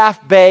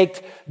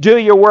half-baked, do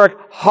your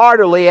work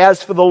heartily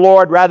as for the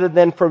Lord rather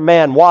than for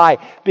men. Why?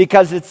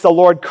 Because it's the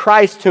Lord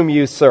Christ whom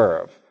you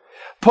serve.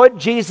 Put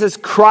Jesus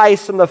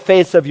Christ in the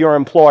face of your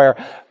employer.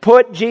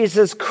 Put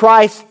Jesus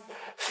Christ's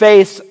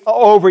face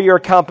over your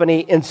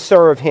company and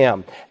serve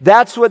Him.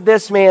 That's what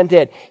this man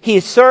did. He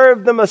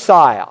served the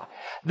Messiah.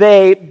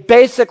 They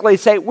basically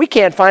say, we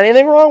can't find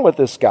anything wrong with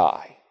this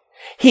guy.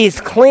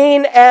 He's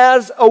clean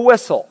as a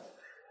whistle.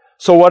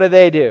 So what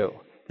do?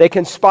 They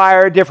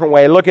conspire a different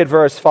way. Look at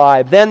verse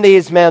 5. Then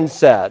these men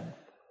said,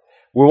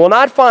 we will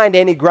not find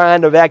any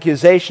ground of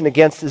accusation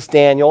against this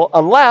Daniel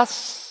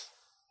unless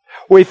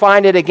we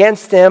find it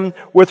against him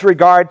with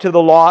regard to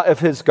the law of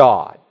his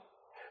God.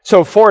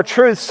 So 4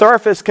 truths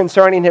surface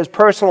concerning his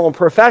personal and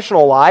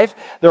professional life.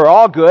 They're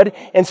all good.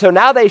 And so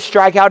now they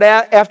strike out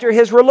after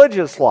his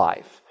religious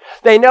life.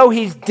 They know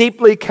he's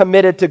deeply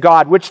committed to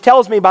God, which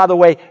tells me, by the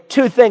way,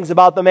 2 things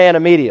about the man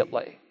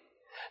immediately.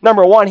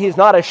 Number 1, he's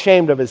not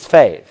ashamed of his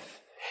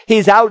faith.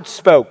 He's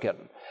outspoken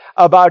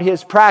about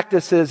his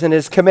practices and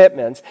his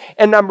commitments.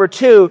 And number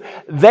 2,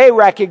 they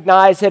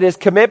recognize that his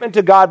commitment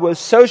to God was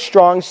so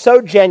strong,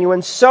 so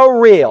genuine, so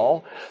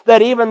real,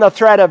 that even the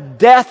threat of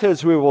death,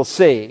 as we will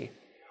see,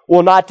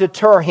 will not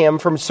deter him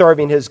from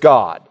serving his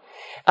God.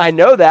 I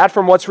know that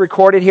from what's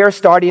recorded here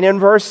starting in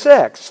verse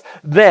 6.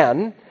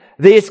 Then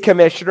these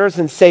commissioners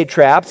and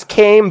satraps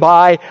came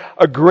by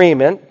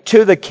agreement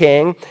to the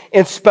king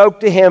and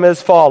spoke to him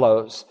as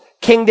follows.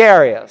 King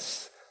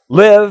Darius,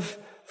 live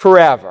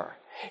forever.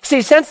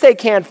 See, since they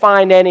can't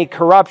find any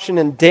corruption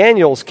in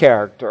Daniel's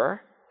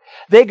character,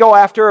 they go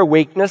after a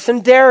weakness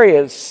in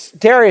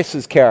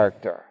Darius's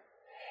character.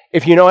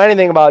 If you know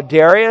anything about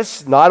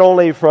Darius, not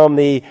only from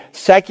the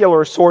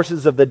secular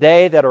sources of the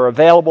day that are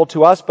available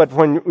to us, but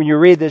when you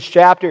read this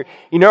chapter,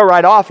 you know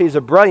right off he's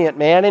a brilliant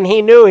man, and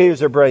he knew he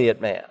was a brilliant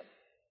man.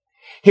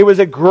 He was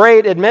a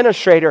great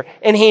administrator,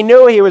 and he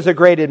knew he was a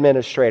great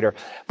administrator.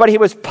 But he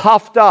was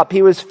puffed up.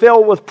 He was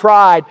filled with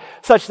pride,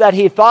 such that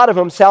he thought of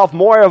himself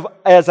more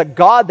as a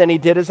god than he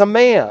did as a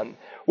man.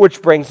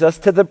 Which brings us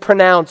to the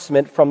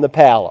pronouncement from the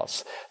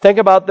palace. Think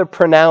about the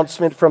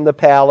pronouncement from the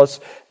palace,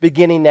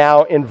 beginning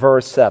now in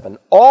verse 7.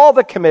 All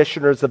the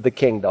commissioners of the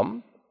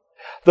kingdom,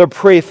 the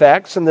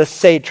prefects and the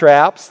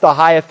satraps, the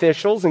high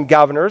officials and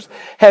governors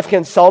have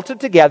consulted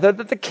together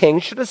that the king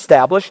should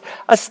establish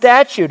a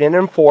statute and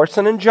enforce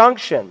an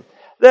injunction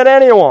that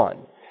anyone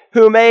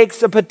who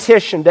makes a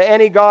petition to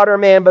any god or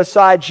man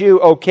besides you,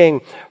 O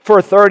king,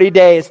 for 30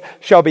 days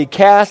shall be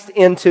cast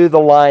into the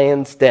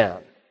lion's den.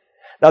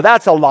 Now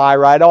that's a lie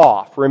right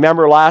off.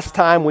 Remember last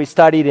time we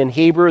studied in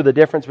Hebrew the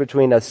difference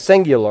between a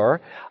singular,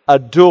 a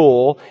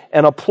dual,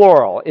 and a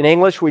plural. In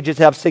English we just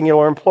have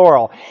singular and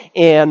plural.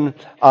 In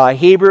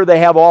Hebrew they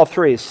have all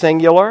three,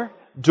 singular,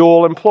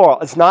 dual, and plural.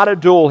 It's not a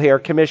dual here,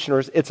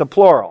 commissioners, it's a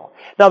plural.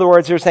 In other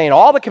words, they're saying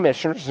all the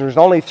commissioners, there's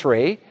only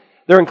three,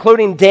 they're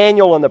including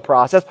Daniel in the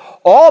process,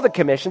 all the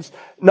commissions,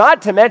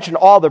 not to mention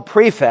all the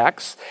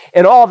prefects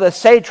and all the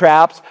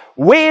satraps,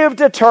 we've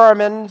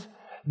determined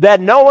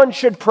that no one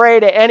should pray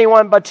to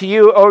anyone but to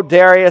you, O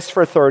Darius,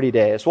 for 30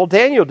 days. Well,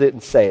 Daniel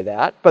didn't say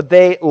that, but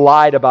they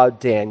lied about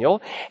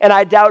Daniel. And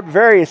I doubt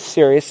very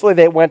seriously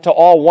they went to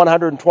all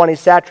 120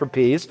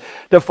 satrapies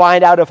to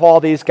find out if all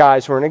these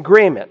guys were in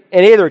agreement.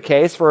 In either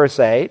case, verse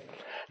 8,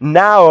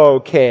 now, O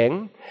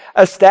king,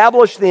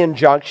 establish the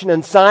injunction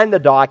and sign the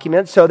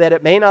document so that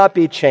it may not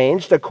be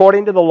changed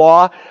according to the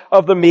law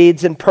of the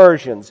Medes and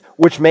Persians,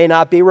 which may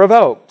not be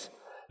revoked.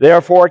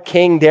 Therefore,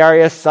 King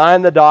Darius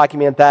signed the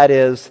document, that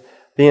is,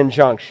 the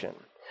injunction.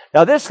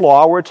 Now this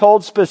law, we're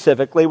told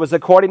specifically, was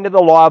according to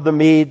the law of the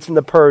Medes and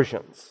the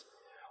Persians.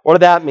 What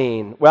did that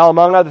mean? Well,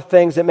 among other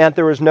things, it meant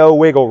there was no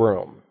wiggle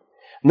room.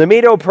 In the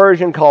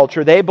Medo-Persian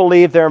culture, they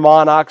believed their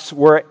monarchs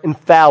were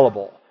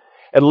infallible.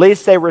 At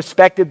least they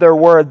respected their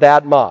word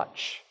that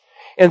much.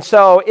 And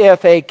so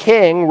if a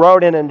king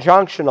wrote an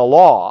injunction, a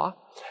law,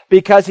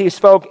 because he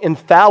spoke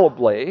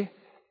infallibly,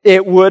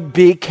 it would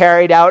be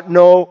carried out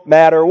no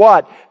matter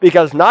what.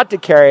 Because not to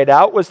carry it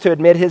out was to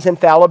admit his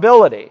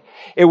infallibility.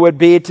 It would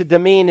be to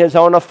demean his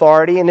own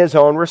authority and his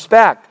own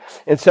respect.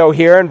 And so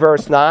here in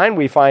verse 9,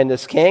 we find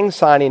this king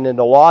signing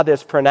into law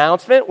this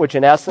pronouncement, which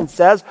in essence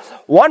says,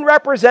 one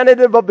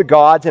representative of the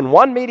gods and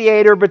one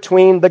mediator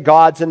between the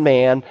gods and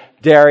man,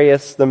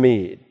 Darius the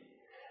Mede.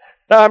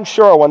 Now, I'm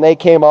sure when they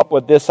came up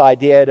with this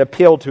idea, it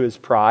appealed to his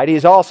pride.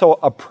 He's also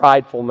a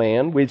prideful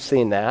man. We've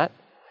seen that.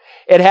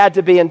 It had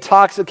to be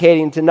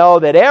intoxicating to know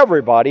that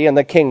everybody in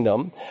the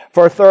kingdom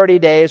for 30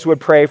 days would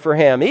pray for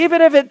him.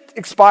 Even if it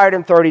expired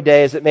in 30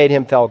 days, it made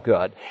him feel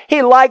good.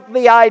 He liked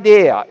the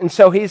idea, and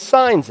so he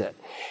signs it.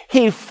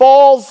 He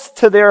falls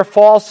to their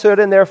falsehood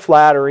and their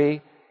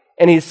flattery,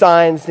 and he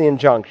signs the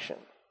injunction.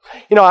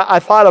 You know, I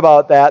thought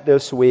about that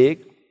this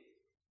week,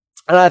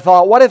 and I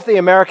thought, what if the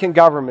American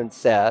government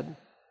said,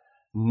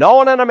 no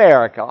one in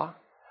America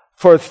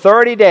for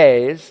 30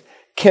 days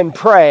can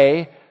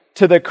pray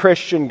to the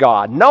Christian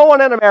God. No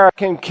one in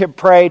America can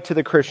pray to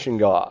the Christian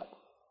God.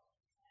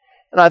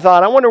 And I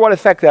thought, I wonder what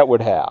effect that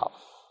would have.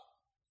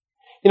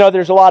 You know,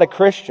 there's a lot of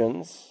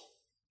Christians,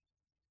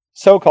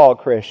 so-called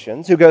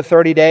Christians, who go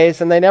 30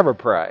 days and they never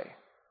pray.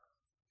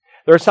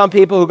 There are some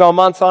people who go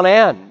months on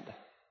end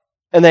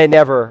and they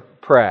never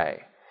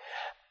pray.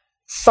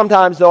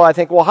 Sometimes, though, I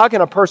think, well, how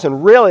can a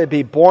person really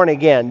be born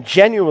again,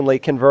 genuinely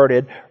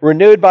converted,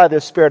 renewed by the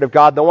Spirit of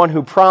God, the one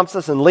who prompts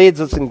us and leads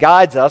us and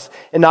guides us,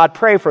 and not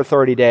pray for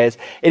 30 days?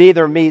 It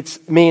either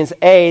means,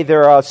 A,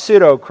 they're a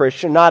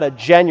pseudo-Christian, not a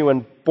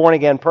genuine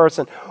born-again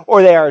person,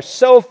 or they are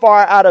so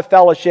far out of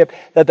fellowship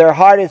that their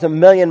heart is a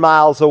million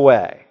miles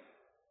away.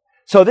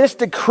 So this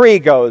decree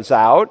goes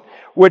out,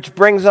 which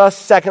brings us,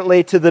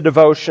 secondly, to the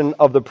devotion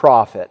of the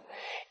prophet.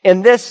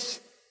 In this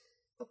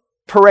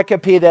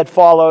pericope that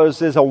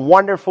follows is a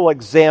wonderful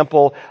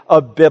example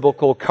of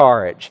biblical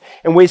courage.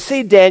 And we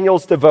see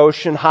Daniel's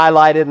devotion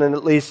highlighted in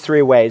at least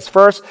three ways.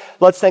 First,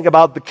 let's think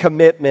about the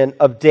commitment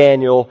of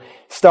Daniel,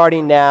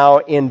 starting now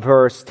in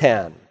verse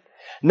 10.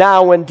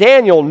 Now, when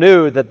Daniel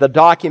knew that the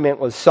document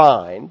was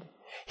signed,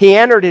 he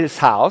entered his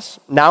house.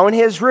 Now in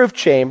his roof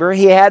chamber,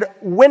 he had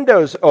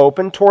windows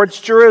open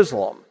towards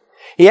Jerusalem.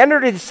 He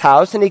entered his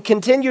house and he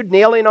continued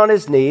kneeling on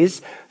his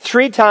knees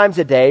 3 times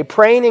a day,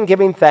 praying and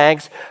giving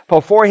thanks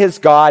before his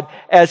God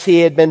as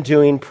he had been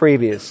doing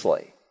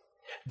previously.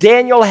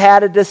 Daniel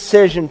had a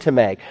decision to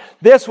make.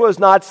 This was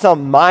not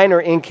some minor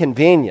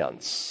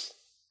inconvenience.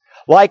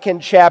 Like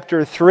in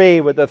chapter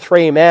 3 with the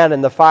 3 men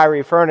in the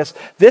fiery furnace,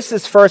 this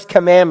is first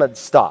commandment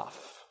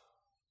stuff.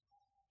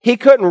 He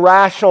couldn't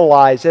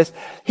rationalize this.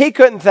 He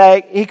couldn't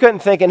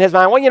think in his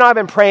mind, well, I've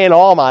been praying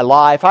all my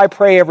life. I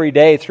pray every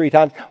day 3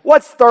 times.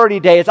 What's 30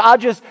 days? I'll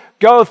just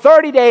go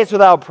 30 days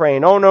without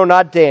praying. Oh, no,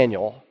 not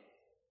Daniel.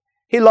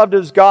 He loved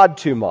his God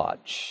too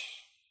much.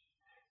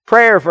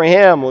 Prayer for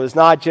him was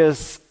not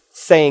just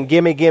saying,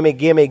 gimme, gimme,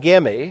 gimme,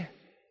 gimme.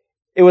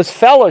 It was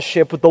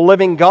fellowship with the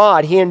living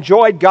God. He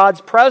enjoyed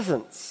God's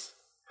presence.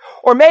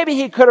 Or maybe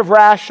he could have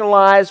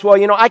rationalized, well,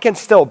 I can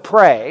still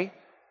pray.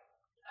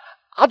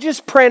 I'll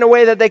just pray in a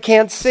way that they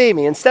can't see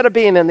me. Instead of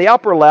being in the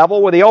upper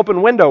level where the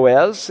open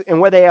window is and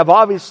where they have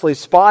obviously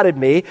spotted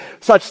me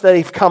such that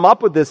they've come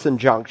up with this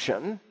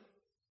injunction,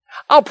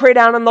 I'll pray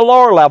down in the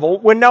lower level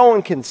where no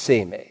one can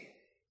see me.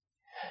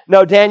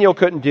 No, Daniel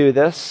couldn't do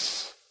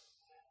this.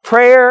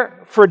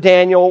 Prayer for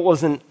Daniel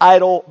was an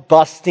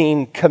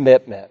idol-busting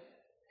commitment.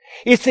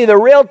 You see, the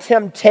real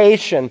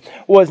temptation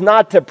was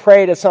not to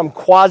pray to some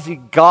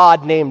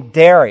quasi-god named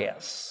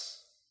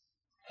Darius.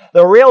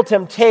 The real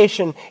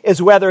temptation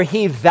is whether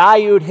he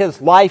valued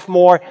his life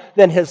more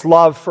than his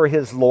love for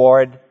his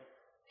Lord.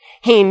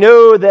 He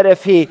knew that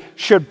if he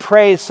should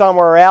pray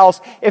somewhere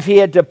else, if he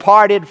had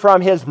departed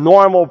from his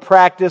normal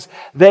practice,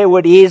 they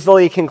would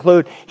easily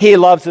conclude he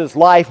loves his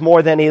life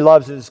more than he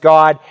loves his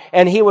God,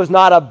 and he was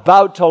not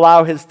about to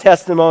allow his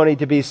testimony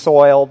to be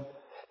soiled.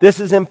 This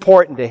is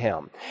important to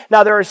him.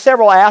 Now, there are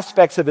several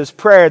aspects of his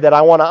prayer that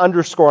I want to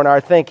underscore in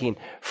our thinking.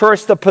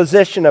 First, the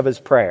position of his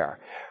prayer.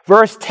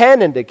 Verse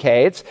 10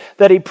 indicates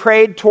that he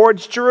prayed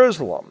towards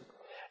Jerusalem.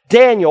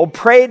 Daniel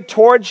prayed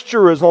towards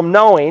Jerusalem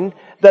knowing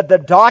that the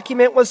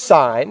document was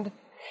signed.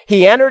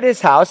 He entered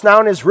his house. Now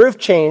in his roof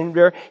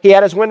chamber, he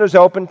had his windows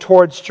open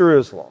towards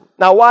Jerusalem.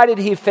 Now why did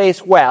he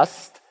face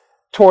west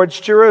towards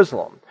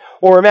Jerusalem?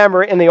 Well,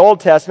 remember, in the Old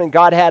Testament,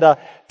 God had a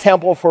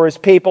temple for his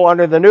people.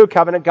 Under the New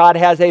Covenant, God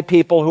has a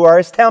people who are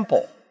his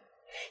temple.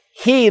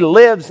 He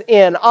lives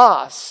in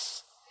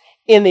us.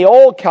 In the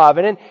Old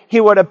Covenant, he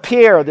would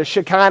appear, the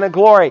Shekinah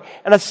glory,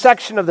 in a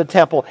section of the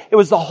temple. It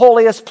was the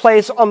holiest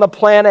place on the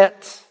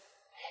planet.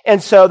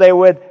 And so they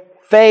would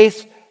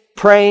face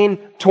praying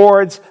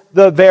towards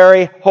the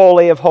very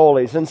Holy of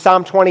Holies. In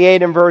Psalm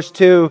 28 and verse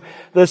 2,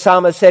 the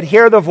psalmist said,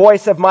 "Hear the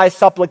voice of my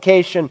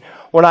supplication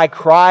when I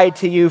cry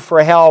to you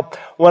for help,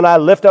 when I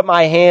lift up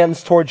my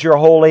hands towards your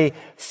holy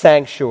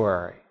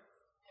sanctuary."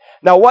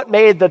 Now, what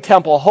made the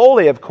temple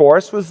holy, of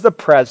course, was the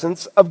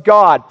presence of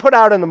God. Put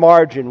out in the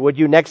margin, would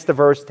you, next to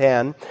verse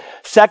 10,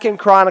 2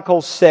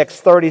 Chronicles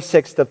 6,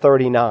 36 to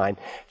 39.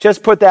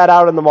 Just put that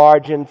out in the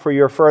margin for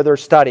your further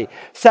study.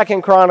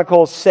 2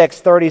 Chronicles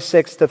 6,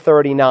 36 to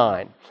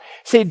 39.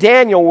 See,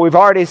 Daniel, we've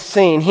already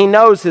seen, he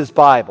knows his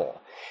Bible.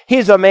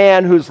 He's a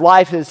man whose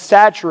life is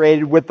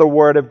saturated with the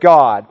Word of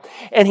God.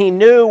 And he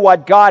knew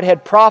what God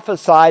had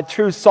prophesied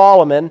through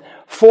Solomon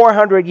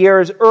 400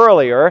 years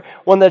earlier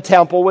when the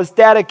temple was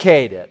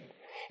dedicated.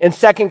 In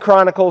 2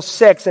 Chronicles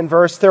 6 and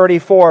verse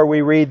 34,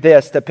 we read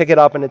this to pick it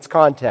up in its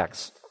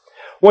context.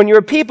 "When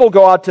your people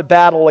go out to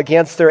battle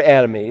against their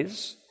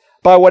enemies,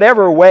 by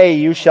whatever way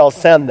you shall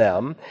send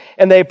them,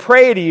 and they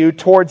pray to you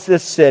towards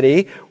this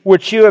city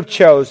which you have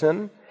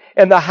chosen,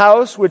 and the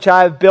house which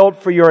I have built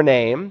for your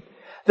name,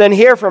 then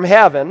hear from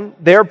heaven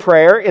their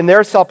prayer and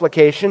their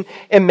supplication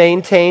and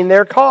maintain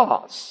their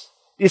cause."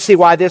 You see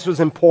why this was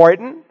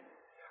important?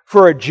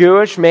 For a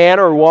Jewish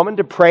man or woman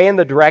to pray in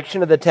the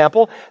direction of the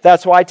temple.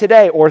 That's why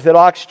today,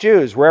 Orthodox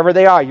Jews, wherever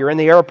they are, you're in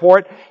the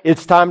airport,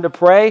 it's time to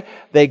pray.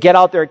 They get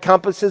out their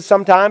compasses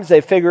sometimes, they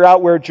figure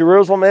out where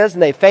Jerusalem is,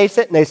 and they face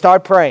it, and they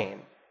start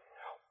praying.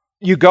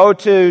 You go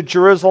to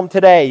Jerusalem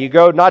today, you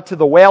go not to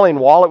the Wailing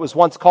Wall, it was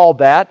once called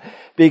that,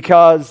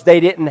 because they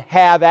didn't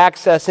have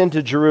access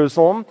into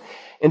Jerusalem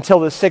until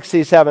the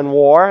 67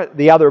 war,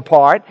 the other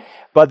part.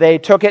 But they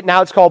took it,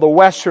 now it's called the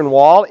Western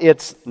Wall.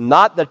 It's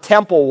not the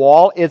Temple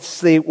Wall,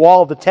 it's the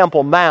wall of the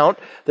Temple Mount.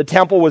 The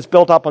temple was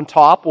built up on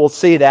top. We'll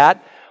see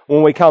that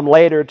when we come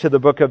later to the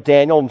book of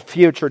Daniel in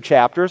future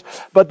chapters.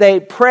 But they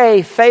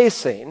pray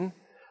facing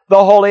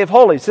the Holy of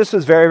Holies. This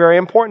was very, very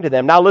important to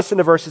them. Now listen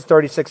to verses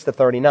 36 to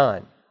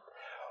 39.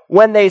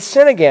 "When they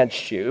sin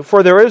against you,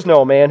 for there is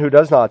no man who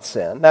does not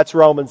sin," that's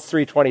Romans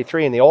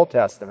 3:23 in the Old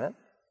Testament,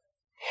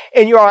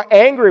 "and you are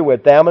angry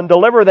with them and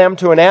deliver them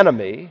to an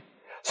enemy,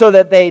 so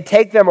that they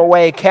take them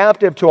away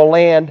captive to a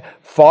land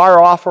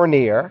far off or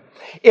near.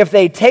 If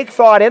they take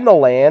thought in the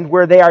land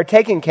where they are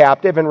taken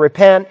captive and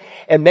repent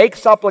and make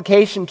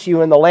supplication to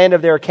you in the land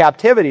of their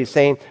captivity,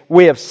 saying,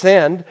 'We have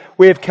sinned,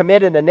 we have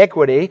committed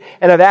iniquity,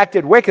 and have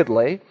acted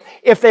wickedly,'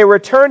 if they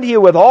return to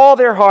you with all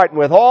their heart and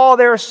with all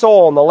their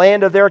soul in the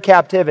land of their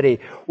captivity,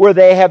 where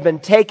they have been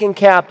taken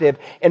captive,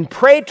 and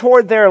pray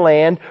toward their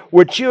land,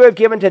 which you have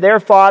given to their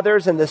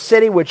fathers, and the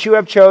city which you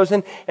have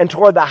chosen, and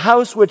toward the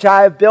house which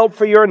I have built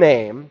for your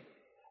name,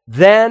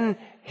 then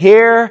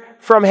hear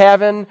from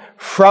heaven,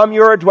 from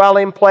your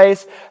dwelling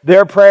place,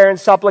 their prayer and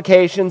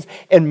supplications,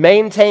 and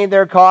maintain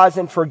their cause,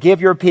 and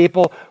forgive your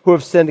people who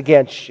have sinned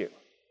against you."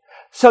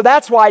 So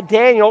that's why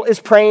Daniel is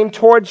praying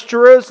towards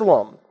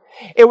Jerusalem.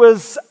 It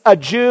was a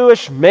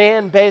Jewish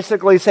man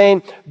basically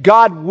saying,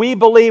 God, we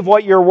believe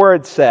what your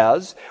word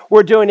says.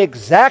 We're doing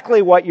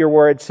exactly what your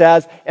word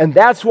says, and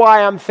that's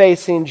why I'm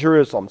facing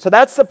Jerusalem. So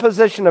that's the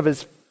position of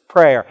his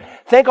prayer.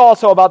 Think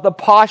also about the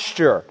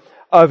posture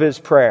of his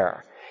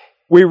prayer.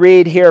 We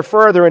read here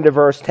further into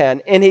verse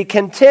 10, and he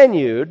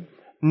continued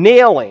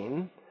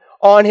kneeling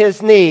on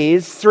his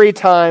knees 3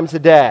 times a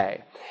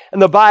day. In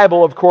the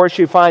Bible, of course,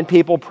 you find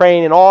people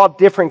praying in all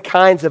different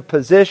kinds of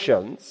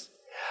positions.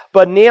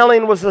 But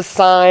kneeling was a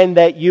sign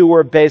that you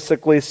were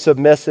basically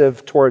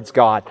submissive towards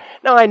God.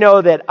 Now, I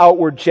know that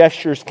outward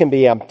gestures can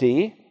be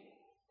empty.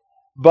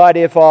 But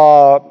if,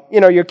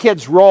 your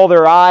kids roll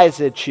their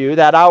eyes at you,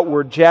 that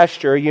outward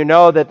gesture, you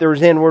know that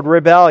there's inward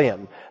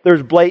rebellion.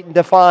 There's blatant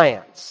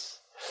defiance.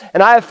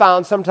 And I have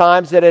found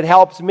sometimes that it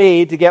helps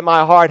me to get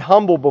my heart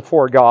humble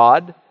before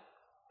God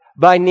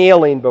by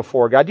kneeling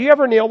before God. Do you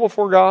ever kneel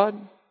before God?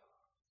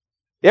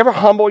 You ever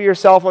humble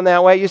yourself in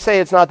that way? You say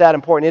it's not that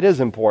important. It is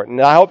important.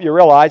 And I hope you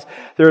realize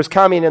there's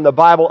coming in the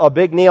Bible a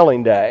big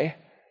kneeling day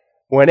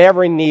when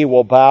every knee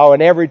will bow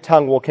and every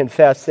tongue will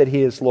confess that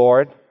he is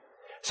Lord.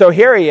 So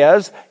here he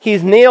is.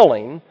 He's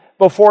kneeling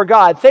before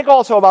God. Think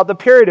also about the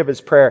period of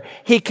his prayer.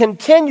 He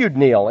continued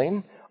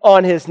kneeling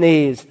on his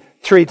knees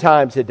 3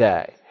 times a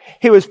day.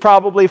 He was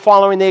probably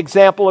following the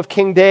example of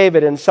King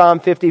David in Psalm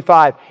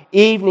 55.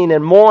 Evening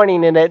and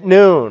morning and at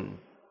noon,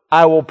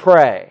 I will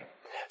pray.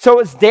 So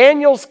it's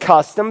Daniel's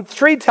custom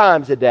 3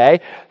 times a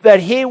day that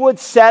he would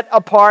set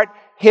apart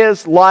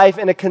his life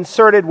in a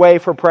concerted way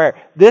for prayer.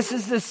 This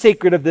is the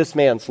secret of this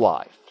man's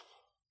life.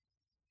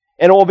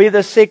 And it will be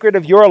the secret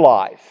of your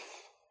life.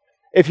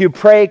 If you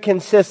pray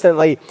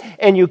consistently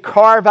and you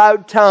carve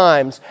out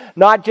times,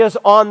 not just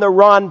on the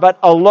run, but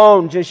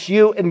alone, just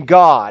you and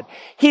God.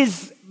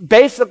 He's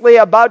basically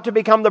about to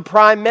become the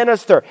prime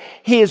minister.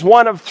 He is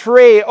one of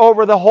 3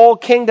 over the whole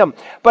kingdom.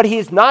 But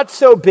he's not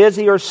so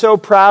busy or so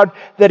proud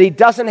that he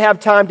doesn't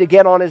have time to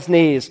get on his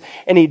knees.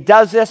 And he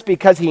does this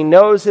because he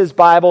knows his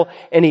Bible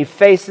and he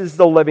faces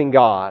the living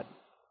God.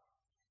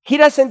 He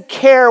doesn't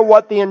care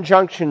what the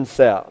injunction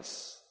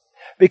says,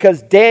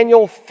 because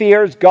Daniel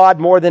fears God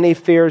more than he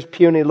fears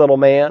puny little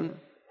man.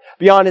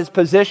 Beyond his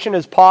position,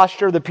 his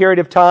posture, the period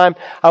of time,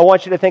 I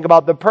want you to think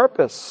about the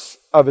purpose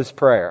of his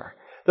prayer.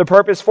 The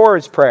purpose for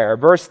his prayer.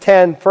 Verse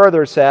 10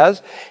 further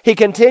says, he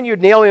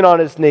continued kneeling on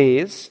his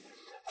knees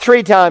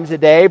 3 times a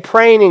day,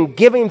 praying and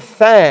giving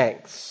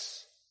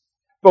thanks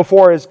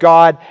before his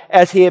God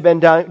as he had been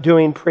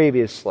doing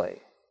previously.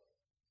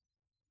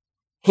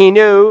 He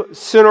knew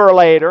sooner or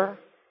later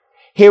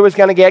he was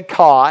going to get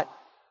caught.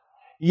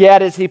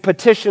 Yet as he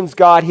petitions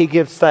God, he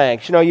gives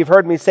thanks. You know, you've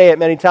heard me say it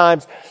many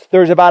times.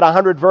 There's about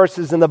 100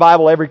 verses in the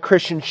Bible every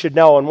Christian should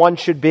know, and one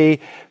should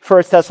be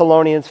 1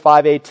 Thessalonians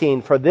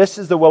 5:18. For this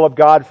is the will of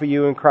God for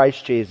you in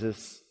Christ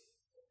Jesus,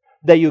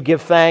 that you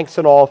give thanks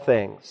in all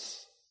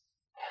things.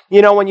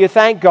 You know, when you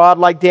thank God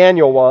like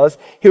Daniel was,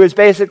 he was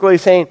basically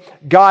saying,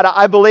 God,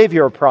 I believe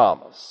your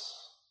promise.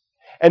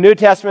 In New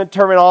Testament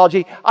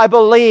terminology, I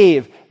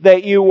believe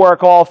that you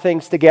work all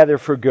things together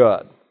for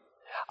good.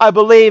 I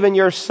believe in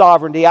your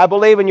sovereignty. I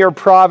believe in your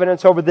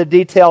providence over the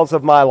details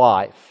of my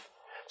life.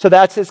 So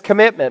that's his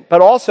commitment.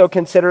 But also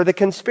consider the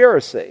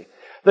conspiracy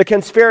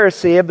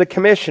of the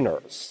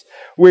commissioners.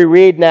 We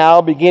read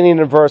now, beginning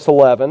in verse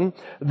 11,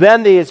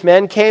 then these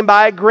men came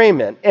by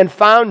agreement and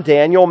found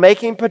Daniel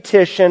making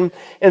petition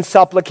and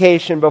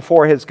supplication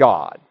before his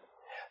God.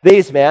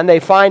 These men, they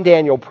find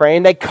Daniel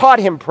praying. They caught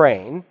him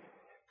praying,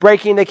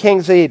 breaking the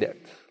king's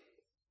edict.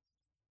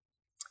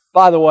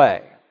 By the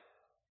way,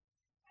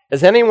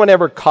 has anyone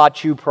ever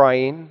caught you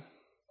praying?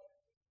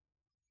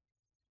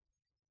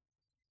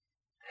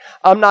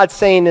 I'm not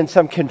saying in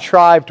some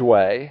contrived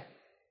way,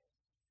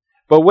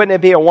 but wouldn't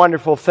it be a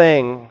wonderful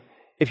thing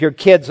if your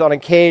kids on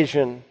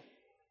occasion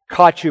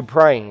caught you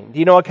praying? Do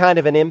you know what kind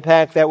of an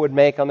impact that would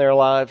make on their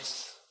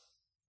lives?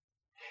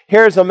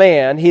 Here's a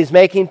man, he's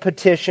making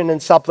petition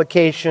and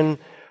supplication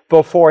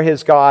before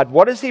his God.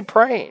 What is he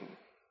praying?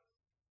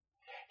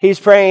 He's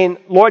praying,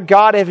 Lord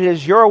God, if it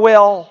is your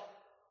will,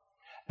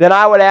 then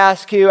I would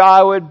ask you,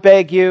 I would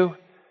beg you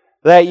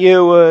that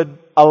you would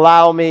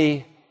allow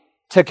me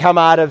to come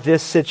out of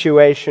this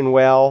situation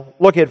well.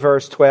 Look at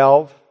verse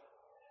 12.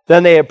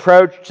 Then they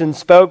approached and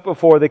spoke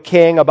before the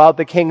king about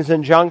the king's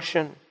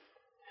injunction.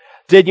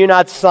 Did you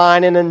not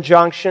sign an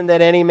injunction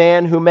that any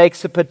man who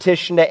makes a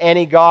petition to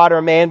any god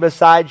or man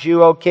besides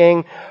you, O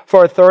king,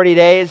 for 30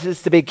 days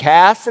is to be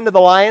cast into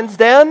the lion's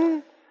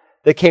den?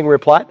 The king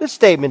replied, this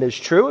statement is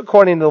true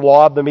according to the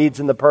law of the Medes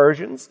and the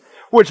Persians,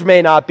 which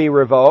may not be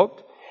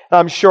revoked.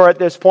 I'm sure at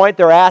this point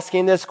they're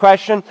asking this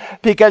question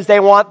because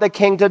they want the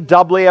king to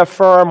doubly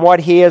affirm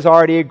what he has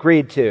already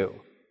agreed to.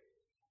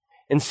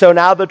 And so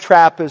now the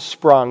trap is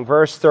sprung.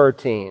 Verse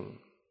 13.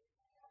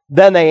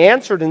 Then they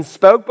answered and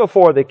spoke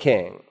before the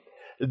king.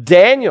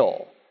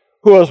 Daniel,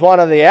 who was one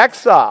of the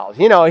exiles,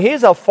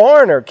 he's a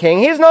foreigner king.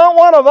 He's not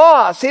one of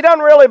us. He doesn't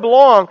really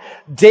belong.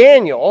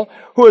 Daniel,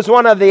 who is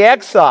one of the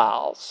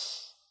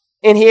exiles,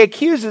 and he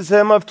accuses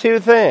him of 2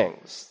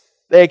 things.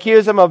 They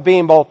accuse him of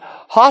being both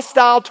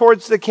hostile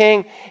towards the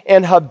king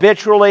and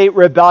habitually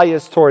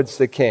rebellious towards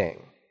the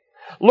king.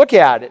 Look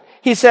at it.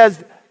 He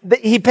says that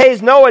he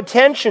pays no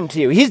attention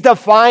to you. He's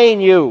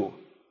defying you.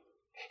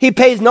 He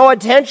pays no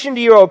attention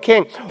to you, O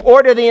king,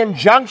 or to the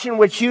injunction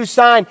which you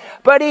signed,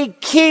 but he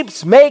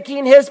keeps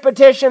making his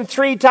petition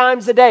 3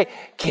 times a day.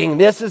 King,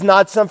 this is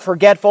not some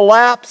forgetful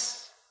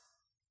lapse.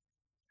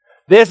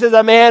 This is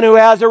a man who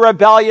has a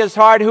rebellious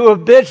heart, who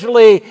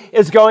habitually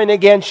is going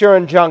against your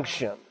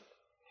injunction.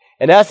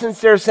 In essence,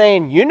 they're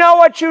saying, you know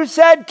what you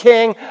said,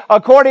 king,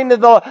 according to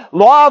the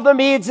law of the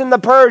Medes and the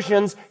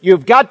Persians,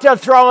 you've got to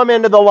throw him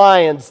into the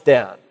lion's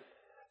den.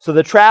 So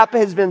the trap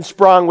has been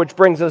sprung, which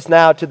brings us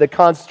now to the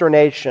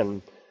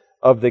consternation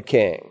of the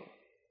king.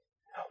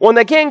 When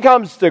the king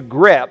comes to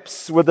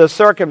grips with the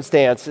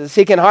circumstances,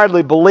 he can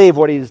hardly believe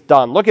what he's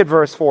done. Look at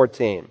verse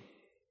 14.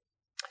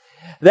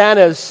 Then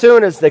as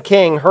soon as the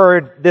king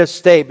heard this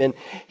statement,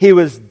 he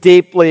was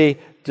deeply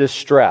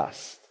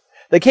distressed.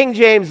 The King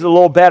James is a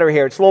little better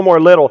here. It's a little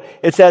more literal.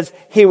 It says,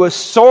 he was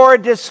sore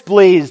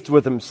displeased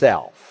with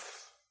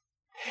himself.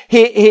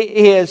 He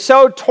is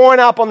so torn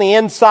up on the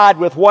inside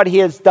with what he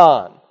has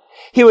done.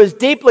 He was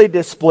deeply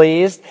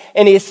displeased,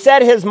 and he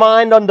set his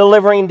mind on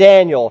delivering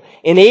Daniel.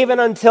 And even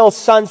until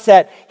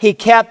sunset, he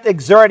kept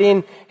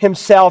exerting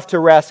himself to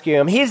rescue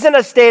him. He's in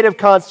a state of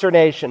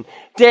consternation.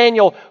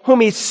 Daniel, whom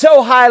he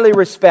so highly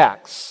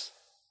respects,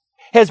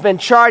 has been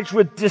charged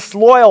with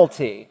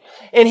disloyalty.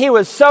 And he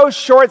was so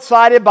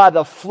short-sighted by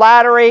the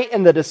flattery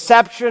and the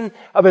deception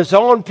of his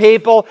own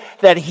people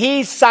that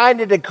he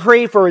signed a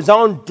decree for his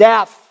own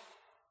death.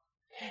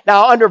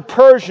 Now, under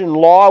Persian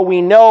law,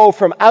 we know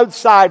from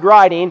outside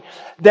writing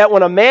that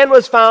when a man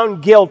was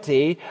found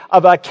guilty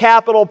of a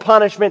capital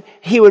punishment,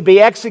 he would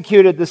be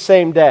executed the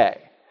same day.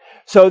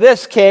 So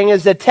this king,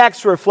 as the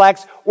text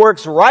reflects,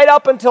 works right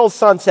up until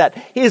sunset.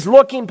 He's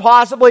looking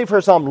possibly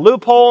for some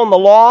loophole in the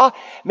law.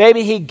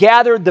 Maybe he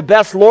gathered the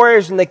best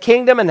lawyers in the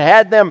kingdom and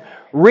had them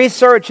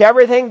research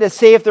everything to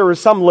see if there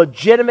was some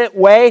legitimate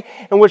way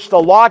in which the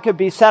law could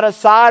be set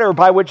aside or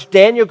by which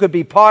Daniel could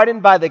be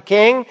pardoned by the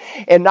king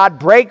and not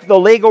break the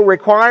legal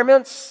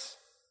requirements.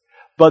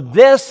 But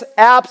this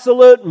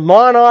absolute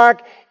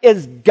monarch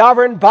is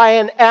governed by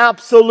an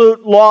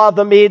absolute law of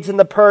the Medes and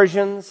the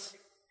Persians.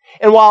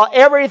 And while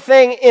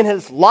everything in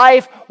his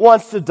life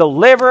wants to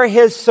deliver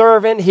his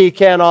servant, he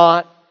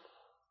cannot.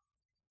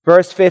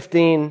 Verse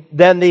 15,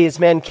 then these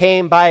men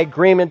came by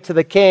agreement to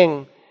the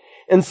king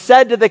and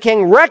said to the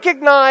king,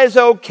 recognize,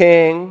 O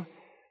king,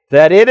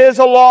 that it is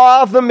a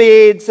law of the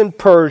Medes and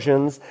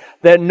Persians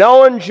that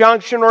no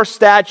injunction or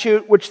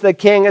statute which the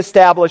king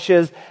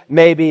establishes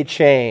may be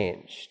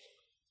changed.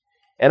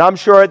 And I'm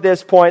sure at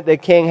this point the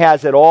king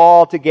has it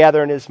all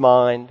together in his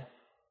mind.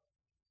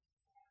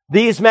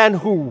 These men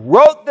who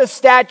wrote the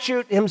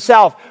statute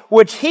himself,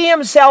 which he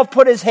himself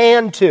put his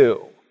hand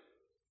to,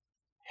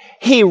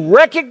 he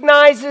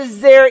recognizes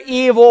their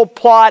evil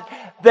plot,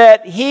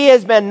 that he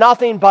has been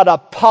nothing but a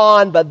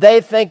pawn, but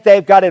they think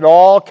they've got it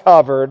all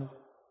covered.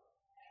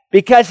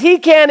 Because he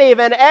can't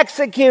even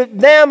execute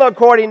them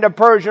according to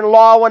Persian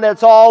law when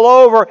it's all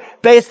over,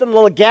 based on the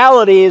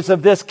legalities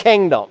of this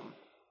kingdom.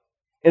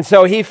 And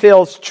so he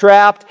feels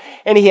trapped,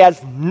 and he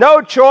has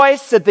no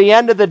choice at the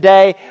end of the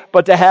day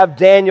but to have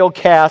Daniel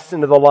cast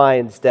into the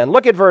lion's den.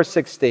 Look at verse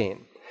 16.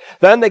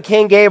 Then the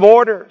king gave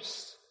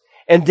orders,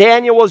 and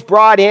Daniel was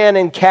brought in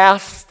and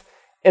cast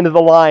into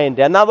the lion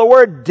den. Now the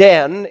word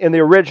den in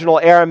the original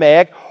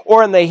Aramaic,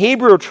 or in the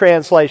Hebrew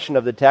translation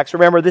of the text,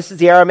 remember this is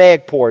the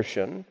Aramaic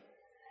portion,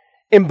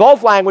 in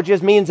both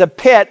languages means a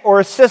pit or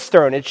a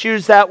cistern. It's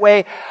used that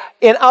way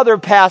in other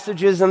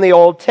passages in the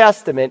Old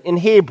Testament in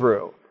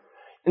Hebrew.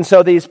 And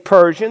so these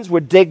Persians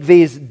would dig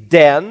these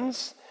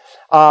dens.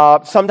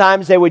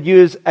 Sometimes they would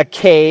use a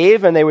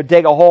cave and they would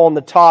dig a hole in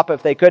the top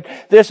if they could.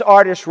 This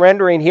artist's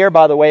rendering here,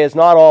 by the way, is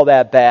not all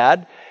that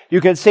bad. You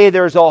can see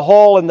there's a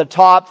hole in the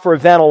top for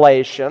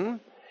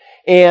ventilation.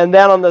 And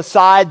then on the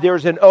side,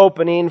 there's an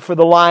opening for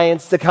the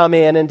lions to come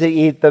in and to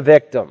eat the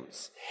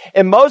victims.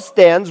 And most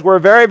dens were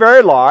very,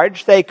 very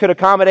large. They could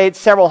accommodate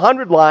several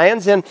hundred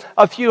lions and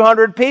a few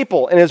hundred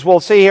people. And as we'll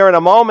see here in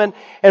a moment,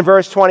 in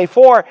verse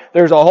 24,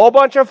 there's a whole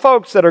bunch of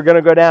folks that are going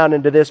to go down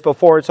into this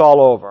before it's all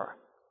over.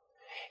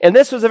 And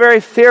this was a very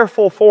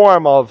fearful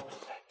form of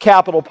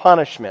capital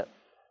punishment.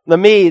 The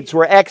Medes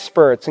were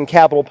experts in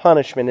capital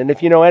punishment. And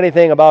if you know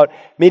anything about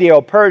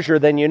Medo-Persia,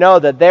 then you know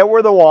that they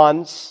were the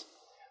ones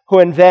who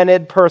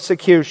invented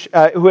persecution,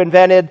 who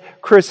invented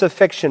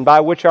crucifixion, by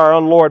which our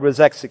own Lord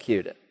was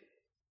executed.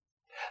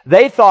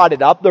 They thought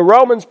it up. The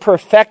Romans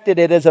perfected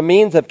it as a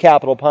means of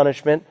capital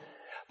punishment.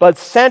 But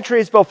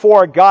centuries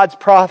before, God's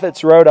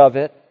prophets wrote of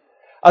it.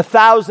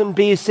 1000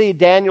 BC,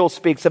 Daniel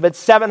speaks of it.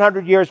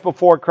 700 years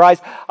before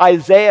Christ,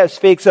 Isaiah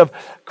speaks of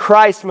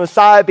Christ,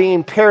 Messiah,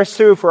 being pierced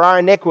through for our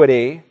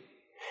iniquity.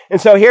 And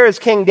so here is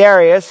King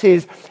Darius.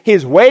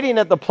 He's waiting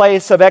at the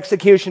place of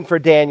execution for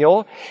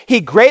Daniel.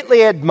 He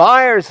greatly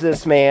admires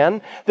this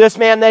man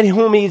that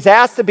whom he's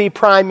asked to be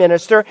prime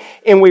minister.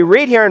 And we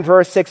read here in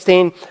verse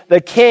 16, the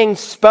king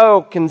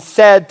spoke and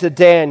said to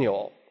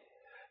Daniel.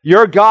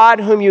 Your God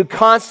whom you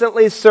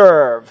constantly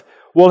serve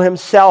will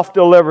himself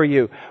deliver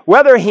you.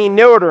 Whether he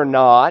knew it or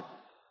not,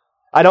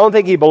 I don't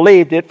think he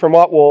believed it from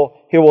what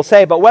he will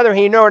say, but whether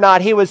he knew or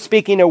not, he was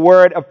speaking a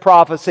word of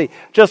prophecy,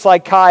 just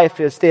like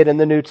Caiaphas did in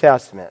the New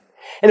Testament.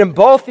 And in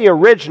both the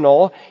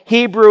original,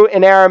 Hebrew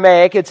and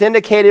Aramaic, it's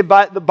indicated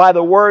by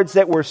the words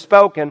that were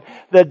spoken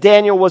that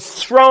Daniel was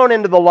thrown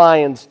into the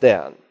lion's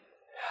den.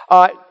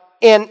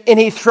 And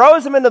he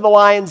throws him into the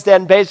lion's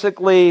den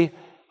basically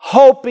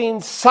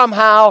hoping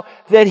somehow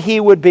that he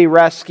would be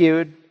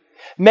rescued.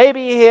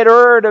 Maybe he had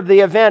heard of the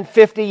event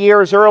 50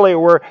 years earlier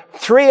where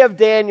 3 of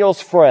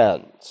Daniel's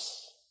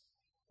friends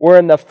were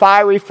in the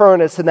fiery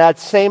furnace in that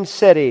same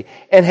city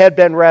and had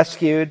been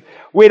rescued.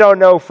 We don't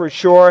know for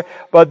sure,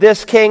 but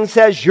this king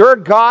says, your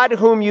God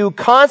whom you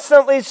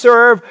constantly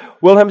serve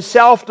will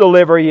himself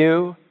deliver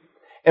you.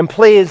 And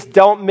please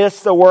don't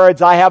miss the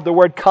words. I have the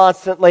word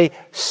constantly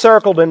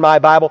circled in my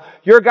Bible.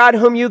 Your God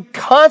whom you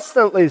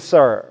constantly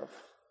serve.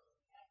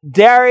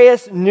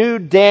 Darius knew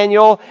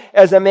Daniel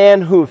as a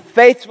man who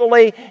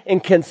faithfully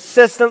and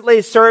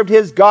consistently served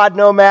his God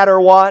no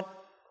matter what.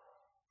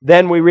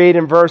 Then we read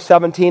in verse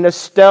 17, a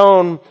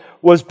stone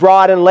was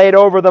brought and laid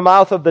over the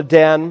mouth of the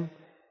den,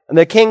 and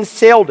the king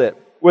sealed it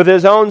with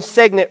his own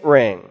signet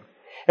ring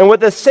and with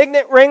the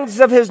signet rings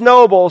of his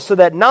nobles so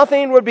that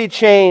nothing would be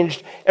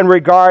changed in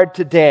regard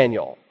to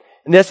Daniel.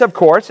 And this, of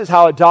course, is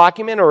how a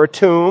document or a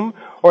tomb,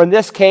 or in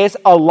this case,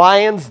 a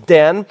lion's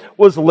den,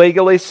 was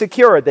legally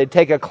secured. They'd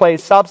take a clay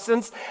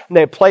substance and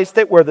they placed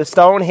it where the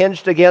stone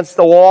hinged against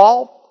the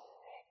wall.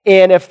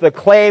 And if the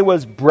clay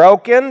was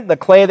broken, the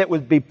clay that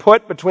would be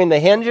put between the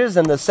hinges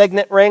and the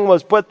signet ring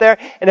was put there,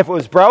 and if it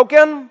was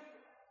broken,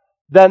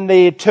 then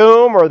the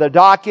tomb or the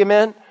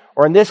document,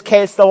 or in this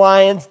case, the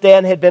lion's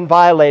den, had been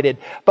violated.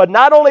 But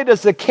not only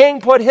does the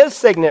king put his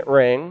signet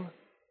ring,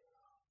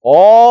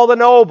 all the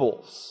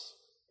nobles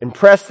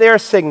impress their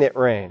signet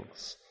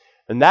rings.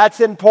 And that's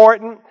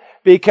important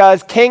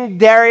because King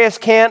Darius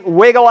can't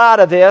wiggle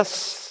out of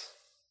this.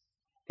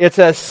 It's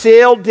a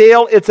sealed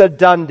deal. It's a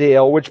done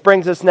deal, which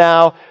brings us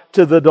now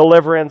to the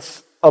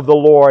deliverance of the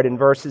Lord in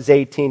verses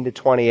 18 to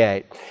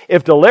 28.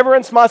 If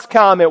deliverance must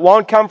come, it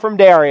won't come from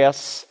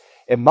Darius.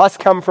 It must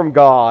come from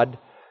God.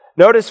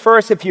 Notice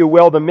first, if you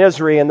will, the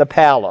misery in the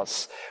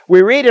palace.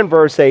 We read in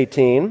verse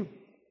 18,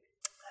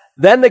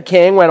 then the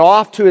king went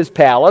off to his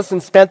palace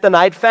and spent the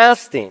night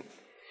fasting.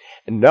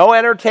 And no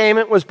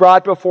entertainment was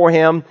brought before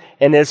him,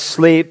 and his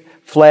sleep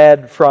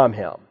fled from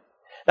him.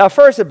 Now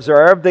first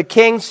observe, the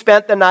king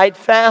spent the night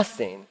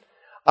fasting.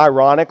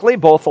 Ironically,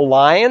 both the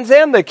lions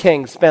and the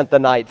king spent the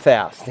night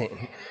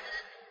fasting.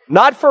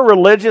 Not for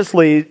religious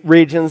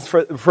reasons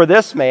for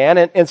this man,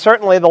 and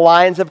certainly the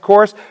lions, of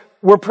course,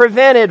 were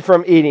prevented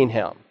from eating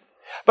him.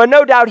 But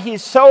no doubt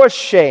he's so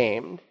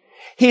ashamed,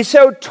 he's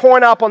so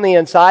torn up on the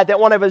inside that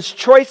one of his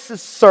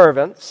choicest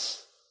servants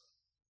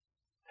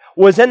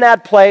was in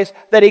that place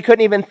that he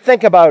couldn't even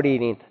think about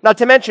eating. Not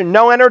to mention,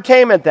 no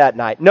entertainment that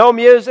night. No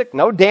music,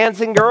 no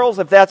dancing girls,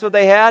 if that's what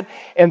they had.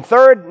 And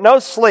third, no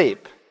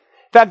sleep.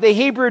 In fact, the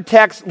Hebrew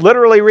text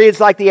literally reads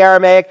like the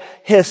Aramaic,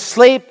 his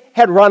sleep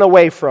had run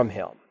away from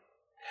him.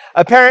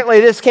 Apparently,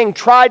 this king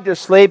tried to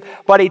sleep,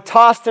 but he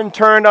tossed and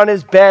turned on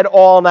his bed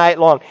all night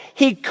long.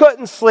 He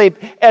couldn't sleep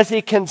as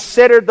he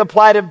considered the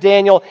plight of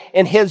Daniel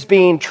and his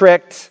being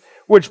tricked.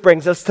 Which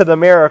brings us to the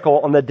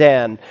miracle in the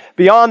den.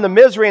 Beyond the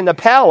misery in the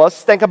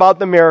palace, think about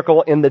the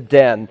miracle in the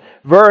den.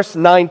 Verse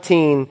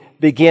 19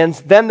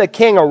 begins, then the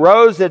king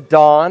arose at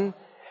dawn,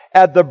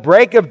 at the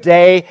break of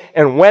day,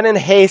 and went in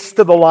haste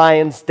to the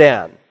lion's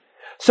den.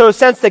 So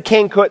since the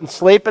king couldn't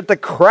sleep, at the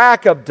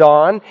crack of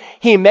dawn,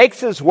 he makes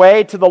his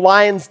way to the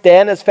lion's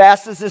den as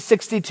fast as a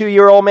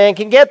 62-year-old man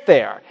can get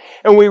there.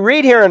 And we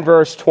read here in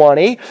verse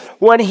 20,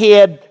 when he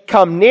had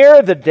come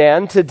near the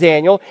den to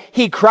Daniel,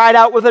 he cried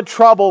out with a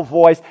troubled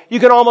voice. You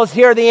can almost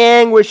hear the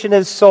anguish in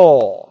his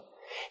soul.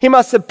 He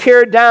must have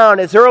peered down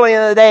as early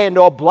in the day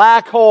into a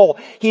black hole.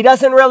 He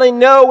doesn't really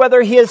know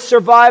whether he has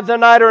survived the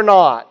night or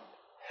not.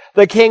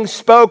 The king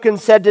spoke and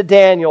said to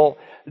Daniel,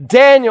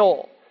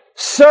 Daniel,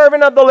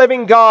 servant of the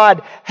living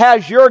God,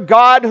 has your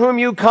God whom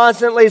you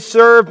constantly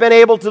serve been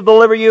able to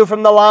deliver you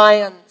from the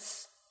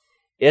lions?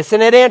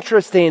 Isn't it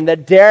interesting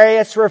that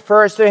Darius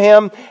refers to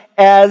him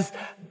as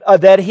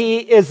that he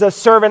is a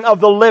servant of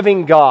the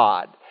living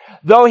God?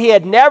 Though he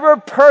had never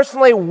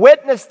personally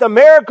witnessed the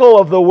miracle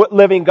of the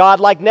living God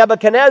like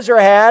Nebuchadnezzar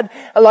had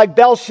and like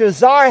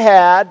Belshazzar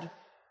had,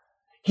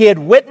 he had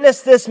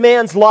witnessed this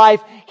man's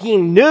life. He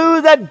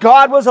knew that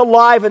God was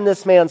alive in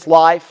this man's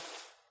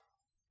life.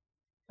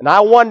 And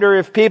I wonder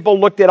if people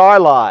looked at our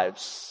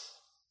lives,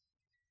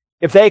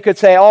 if they could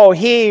say, oh,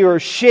 he or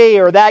she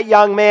or that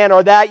young man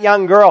or that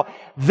young girl,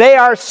 they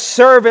are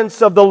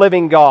servants of the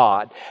living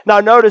God.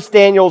 Now notice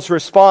Daniel's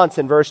response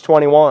in verse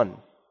 21.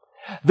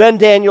 Then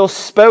Daniel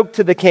spoke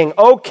to the king,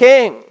 O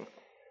king,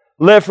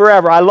 live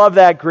forever. I love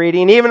that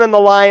greeting. Even in the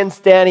lion's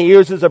den, he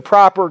uses a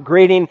proper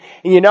greeting.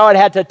 And you know it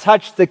had to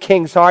touch the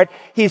king's heart.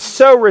 He's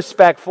so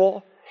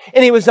respectful.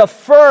 And he was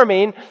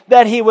affirming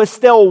that he was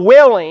still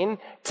willing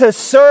to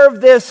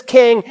serve this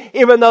king,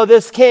 even though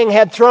this king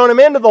had thrown him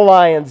into the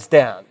lion's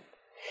den.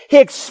 He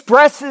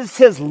expresses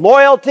his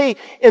loyalty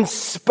in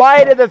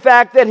spite of the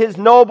fact that his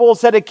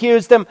nobles had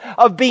accused him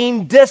of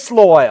being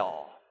disloyal.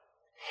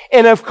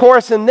 And of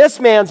course, in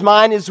this man's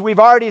mind, as we've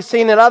already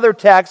seen in other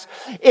texts,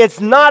 it's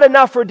not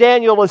enough for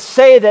Daniel to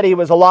say that he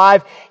was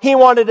alive. He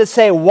wanted to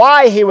say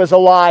why he was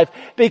alive,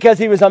 because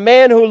he was a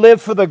man who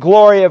lived for the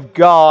glory of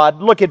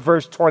God. Look at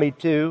verse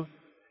 22.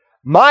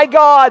 My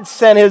God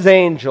sent his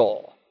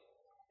angel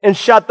and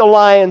shut the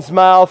lion's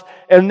mouth,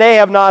 and they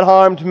have not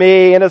harmed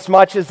me,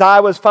 inasmuch as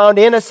I was found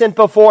innocent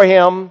before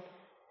him,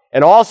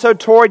 and also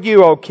toward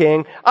you, O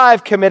king. I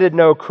have committed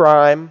no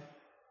crime.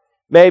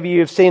 Maybe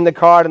you've seen the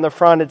card in the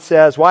front. It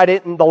says, why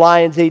didn't the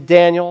lions eat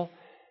Daniel?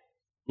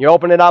 You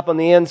open it up on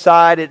the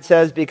inside, it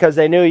says, because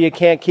they knew you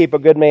can't keep a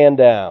good man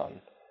down.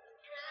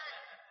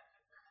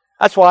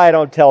 That's why I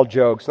don't tell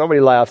jokes. Nobody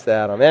laughs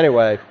at them.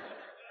 Anyway,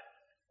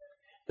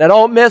 now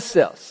don't miss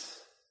this.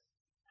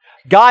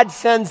 God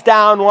sends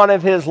down one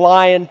of his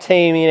lion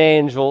taming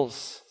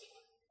angels.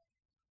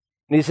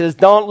 And he says,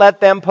 don't let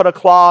them put a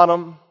claw on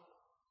him.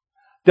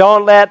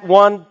 Don't let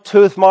one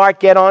tooth mark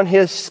get on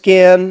his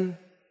skin.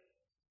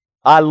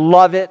 I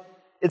love it.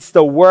 It's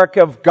the work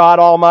of God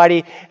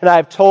Almighty. And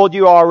I've told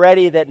you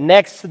already that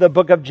next to the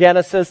book of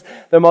Genesis,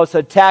 the most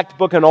attacked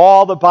book in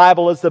all the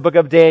Bible is the book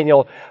of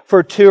Daniel,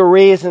 for two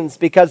reasons: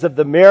 because of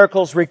the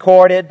miracles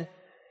recorded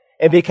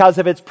and because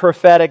of its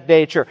prophetic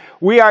nature.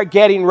 We are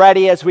getting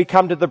ready, as we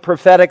come to the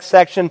prophetic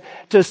section,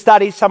 to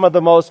study some of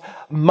the most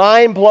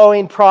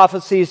mind-blowing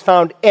prophecies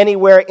found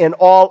anywhere in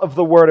all of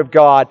the Word of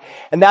God.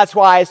 And that's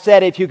why I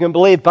said, if you can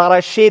believe,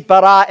 Barashit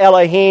bara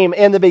Elohim,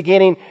 in the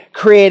beginning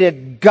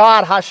created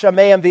God,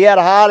 Hashemayim v'et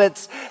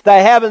haaretz, the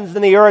heavens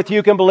and the earth,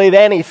 you can believe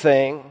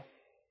anything.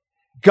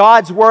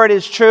 God's Word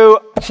is true.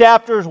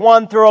 Chapters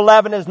 1 through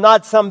 11 is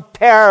not some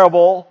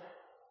parable,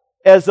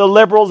 as the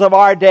liberals of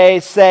our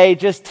day say,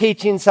 just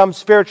teaching some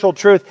spiritual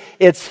truth.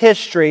 It's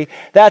history.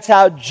 That's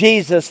how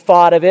Jesus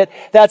thought of it.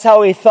 That's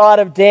how he thought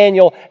of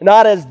Daniel.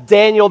 Not as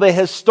Daniel the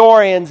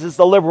historians, as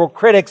the liberal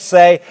critics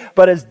say,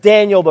 but as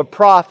Daniel the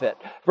prophet.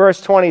 Verse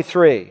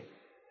 23.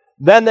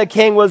 Then the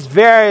king was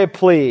very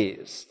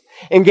pleased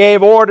and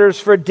gave orders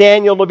for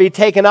Daniel to be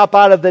taken up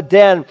out of the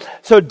den.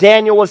 So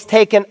Daniel was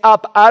taken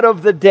up out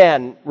of the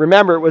den.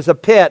 Remember, it was a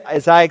pit,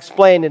 as I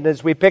explained and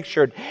as we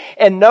pictured.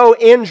 And no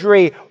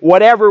injury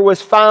whatever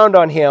was found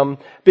on him,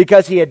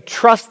 because he had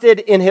trusted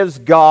in his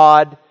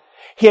God.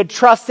 He had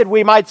trusted,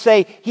 we might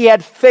say, he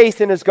had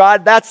faith in his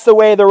God. That's the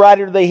way the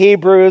writer of the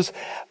Hebrews,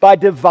 by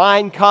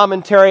divine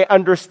commentary,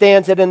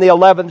 understands it in the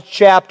 11th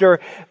chapter,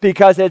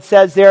 because it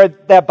says there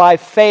that by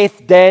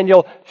faith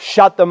Daniel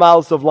shut the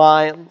mouths of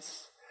lions.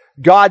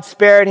 God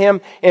spared him,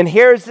 and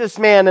here's this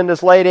man in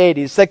his late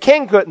 80s. The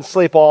king couldn't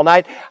sleep all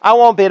night. I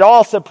won't be at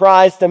all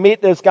surprised to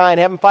meet this guy in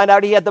heaven, find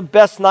out he had the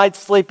best night's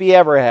sleep he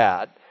ever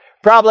had.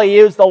 Probably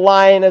used the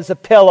lion as a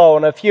pillow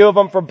and a few of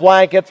them for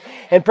blankets,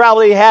 and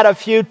probably had a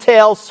few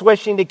tails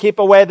swishing to keep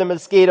away the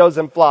mosquitoes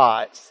and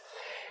flies.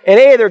 In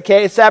either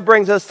case, that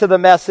brings us to the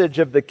message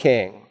of the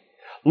king.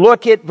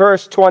 Look at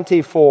verse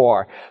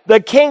 24. The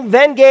king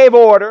then gave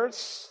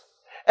orders,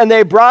 and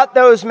they brought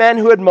those men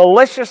who had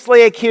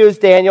maliciously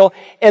accused Daniel,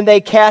 and they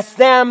cast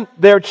them,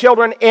 their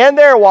children, and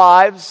their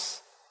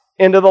wives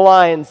into the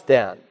lion's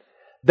den.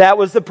 That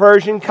was the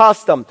Persian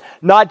custom.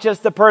 Not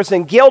just the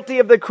person guilty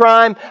of the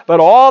crime, but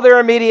all their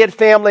immediate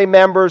family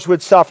members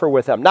would suffer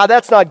with them. Now,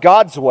 that's not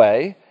God's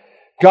way.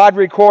 God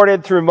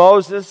recorded through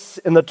Moses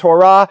in the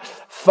Torah,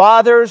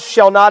 fathers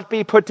shall not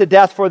be put to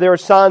death for their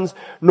sons,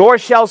 nor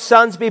shall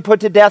sons be put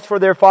to death for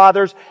their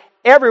fathers.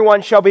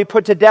 Everyone shall be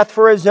put to death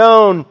for his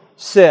own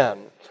sin.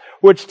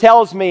 Which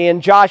tells me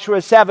in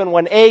Joshua 7,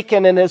 when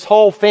Achan and his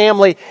whole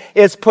family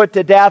is put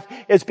to death,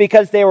 it's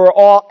because they were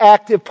all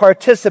active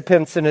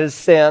participants in his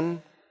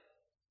sin.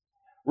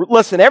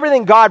 Listen,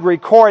 everything God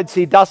records,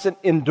 he doesn't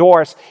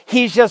endorse.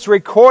 He's just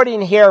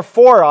recording here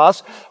for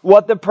us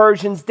what the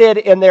Persians did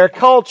in their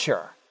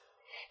culture.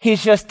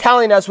 He's just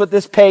telling us what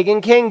this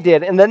pagan king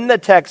did. And then the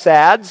text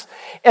adds,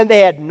 and they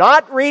had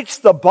not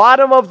reached the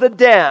bottom of the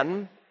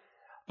den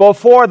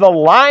before the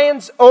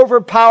lions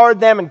overpowered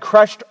them and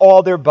crushed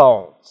all their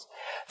bones.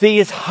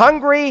 These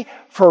hungry,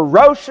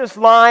 ferocious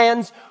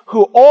lions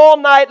who all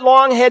night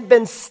long had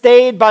been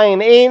stayed by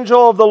an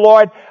angel of the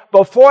Lord,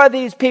 before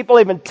these people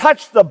even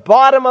touched the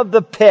bottom of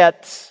the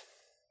pit,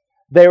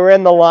 they were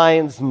in the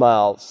lions'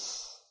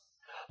 mouths.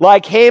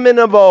 Like Haman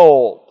of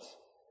old,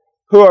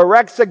 who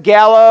erects a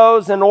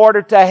gallows in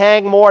order to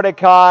hang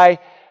Mordecai,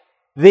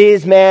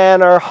 these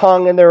men are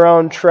hung in their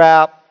own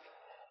trap.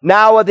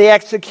 Now with the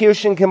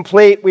execution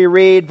complete, we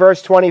read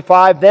verse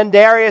 25, Then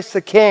Darius the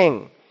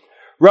king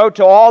wrote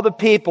to all the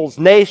peoples,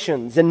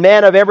 nations, and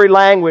men of every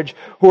language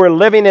who are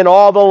living in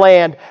all the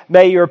land,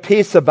 may your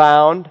peace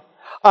abound.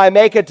 I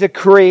make a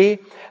decree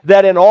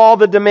that in all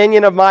the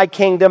dominion of my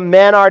kingdom,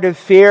 men are to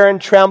fear and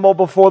tremble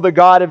before the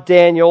God of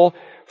Daniel,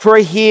 For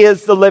he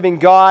is the living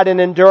God and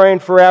enduring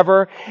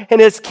forever,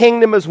 and his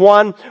kingdom is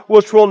one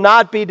which will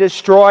not be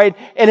destroyed,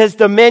 and his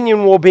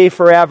dominion will be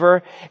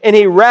forever. And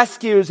he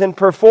rescues and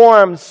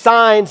performs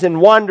signs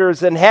and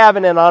wonders in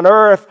heaven and on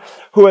earth,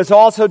 who has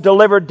also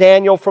delivered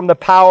Daniel from the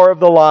power of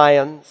the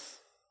lions.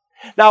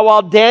 Now,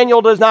 while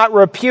Daniel does not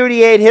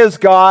repudiate his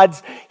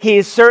gods,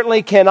 he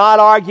certainly cannot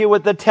argue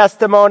with the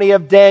testimony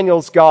of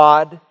Daniel's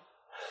God.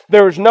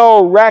 There's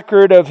no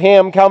record of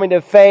him coming to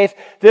faith.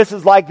 This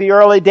is like the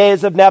early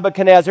days of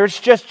Nebuchadnezzar.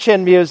 It's just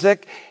chin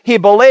music. He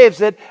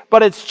believes it,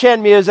 but it's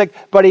chin music,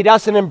 but he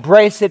doesn't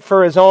embrace it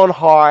for his own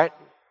heart.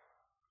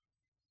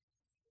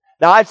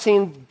 Now, I've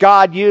seen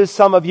God use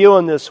some of you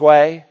in this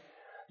way.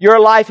 Your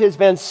life has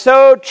been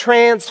so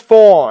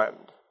transformed.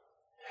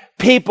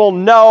 People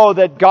know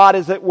that God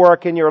is at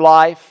work in your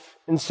life.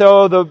 And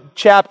so the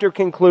chapter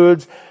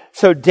concludes,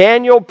 so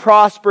Daniel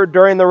prospered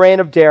during the reign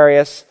of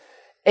Darius,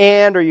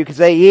 and, or you could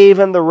say,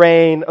 even the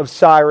reign of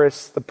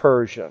Cyrus the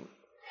Persian.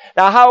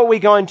 Now, how are we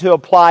going to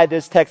apply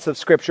this text of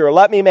Scripture?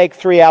 Let me make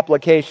 3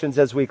 applications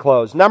as we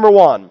close. Number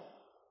 1,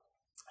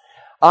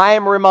 I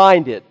am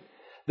reminded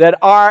that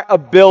our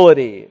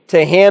ability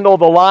to handle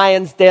the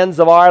lion's dens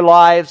of our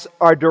lives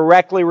are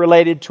directly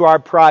related to our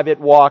private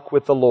walk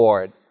with the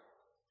Lord.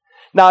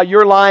 Now,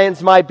 your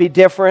lions might be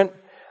different.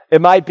 It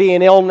might be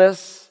an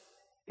illness.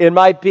 It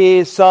might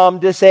be some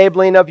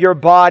disabling of your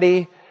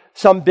body,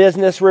 some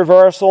business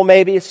reversal,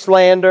 maybe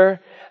slander,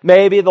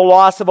 maybe the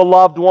loss of a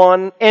loved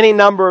one, any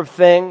number of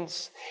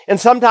things. And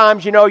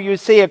sometimes, you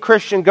see a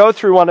Christian go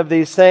through one of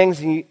these things,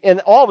 and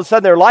all of a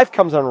sudden their life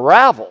comes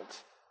unraveled.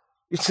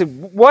 You say,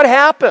 what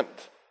happened?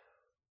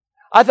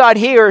 I thought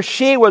he or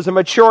she was a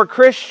mature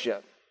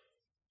Christian.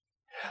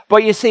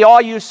 But you see,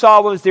 all you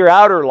saw was their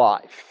outer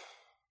life.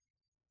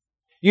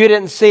 You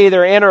didn't see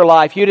their inner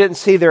life. You didn't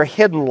see their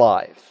hidden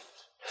life.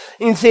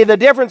 You see, the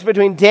difference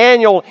between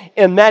Daniel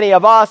and many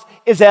of us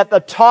is at the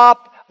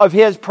top of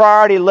his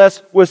priority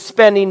list was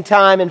spending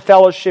time and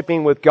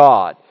fellowshipping with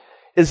God.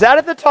 Is that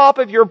at the top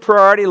of your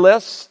priority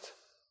list?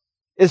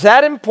 Is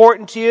that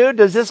important to you?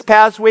 Does this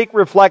past week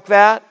reflect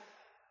that?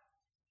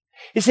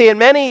 You see, in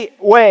many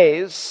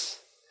ways,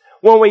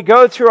 when we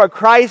go through a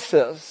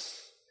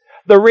crisis,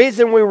 the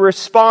reason we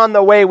respond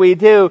the way we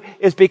do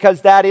is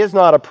because that is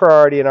not a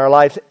priority in our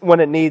lives when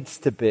it needs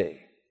to be.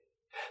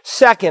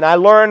 Second, I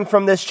learned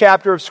from this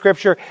chapter of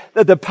Scripture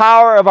that the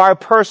power of our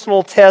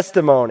personal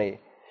testimony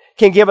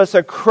can give us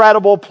a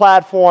credible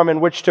platform in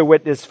which to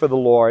witness for the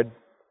Lord.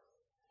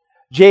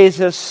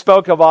 Jesus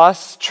spoke of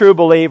us, true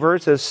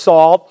believers, as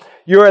salt.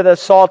 You are the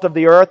salt of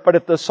the earth, but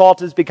if the salt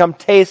has become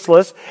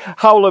tasteless,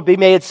 how will it be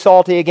made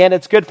salty again?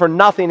 It's good for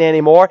nothing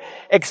anymore,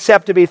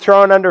 except to be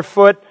thrown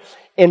underfoot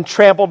and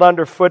trampled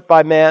underfoot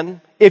by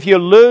men. If you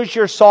lose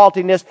your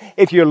saltiness,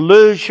 if you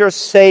lose your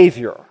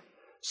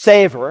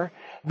savor,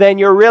 then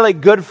you're really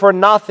good for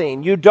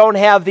nothing. You don't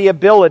have the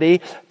ability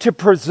to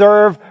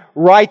preserve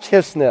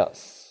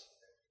righteousness.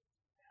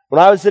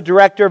 When I was the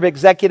director of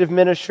executive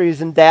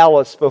ministries in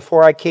Dallas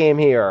before I came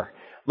here,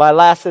 my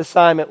last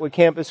assignment with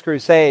Campus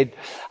Crusade,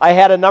 I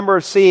had a number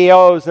of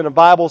CEOs in a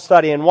Bible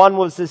study, and one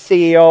was the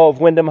CEO of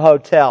Wyndham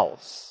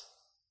Hotels.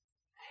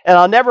 And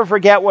I'll never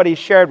forget what he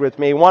shared with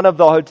me. One of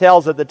the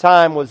hotels at the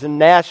time was in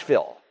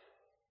Nashville.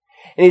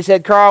 And he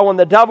said, Carl, when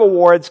the Dove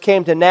Awards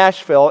came to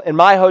Nashville, and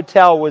my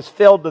hotel was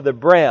filled to the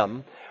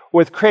brim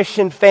with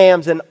Christian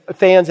fans and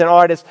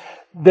artists,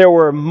 there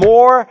were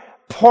more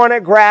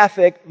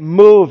pornographic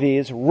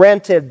movies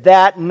rented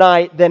that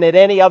night than at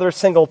any other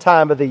single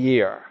time of the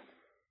year.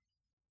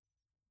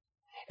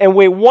 And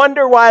we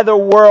wonder why the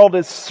world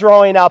is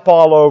throwing up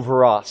all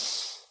over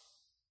us.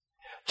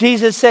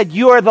 Jesus said,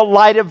 you are the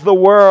light of the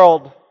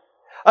world.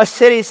 A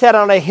city set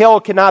on a hill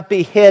cannot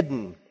be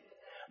hidden.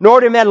 Nor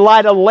do men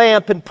light a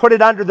lamp and put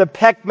it under the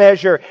peck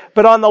measure,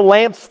 but on the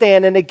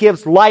lampstand, and it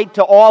gives light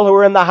to all who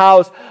are in the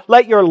house.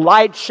 Let your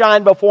light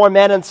shine before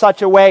men in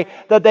such a way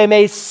that they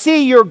may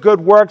see your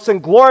good works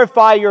and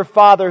glorify your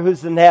Father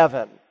who's in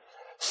heaven.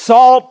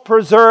 Salt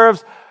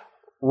preserves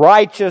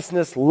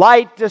righteousness.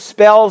 Light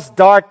dispels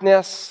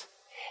darkness.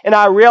 And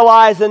I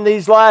realize in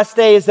these last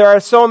days there are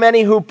so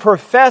many who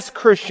profess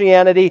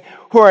Christianity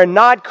who are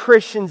not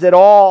Christians at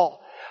all.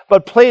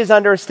 But please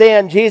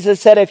understand,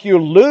 Jesus said if you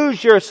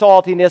lose your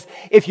saltiness,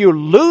 if you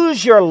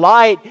lose your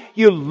light,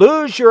 you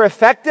lose your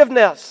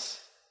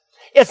effectiveness.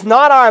 It's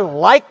not our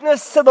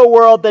likeness to the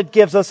world that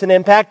gives us an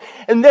impact.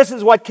 And this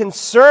is what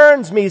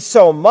concerns me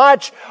so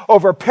much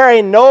over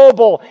Perry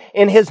Noble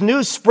in his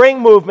New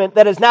Spring movement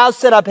that has now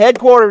set up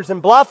headquarters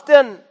in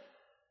Bluffton.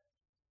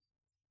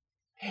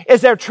 Is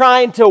they're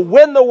trying to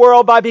win the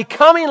world by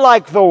becoming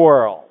like the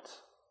world.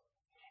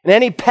 And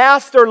any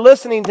pastor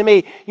listening to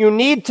me, you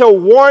need to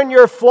warn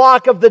your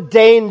flock of the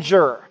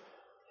danger.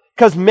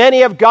 Because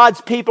many of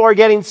God's people are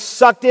getting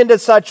sucked into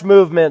such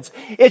movements.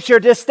 It's your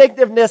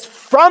distinctiveness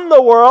from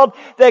the world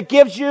that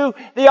gives you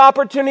the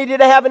opportunity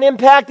to have an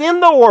impact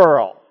in the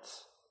world.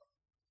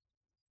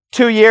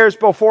 2 years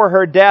before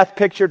her death,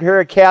 pictured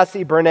her,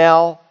 Cassie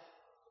Burnell.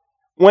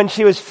 When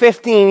she was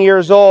 15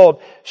 years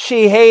old,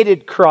 she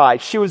hated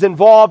Christ. She was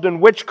involved in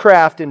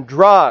witchcraft and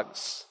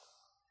drugs.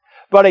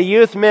 but a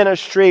youth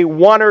ministry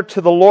won her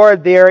to the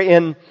Lord there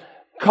in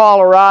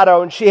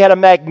Colorado, and she had a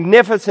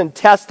magnificent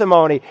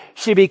testimony.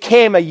 She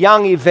became a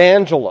young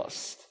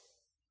evangelist,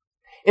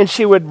 and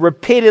she would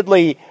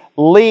repeatedly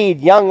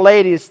lead young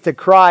ladies to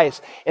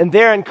Christ. And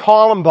there in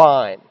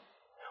Columbine,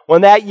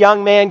 when that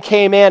young man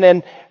came in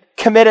and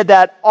committed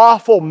that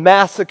awful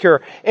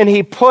massacre, and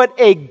he put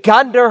a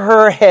gun to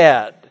her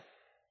head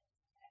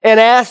and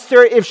asked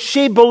her if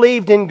she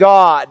believed in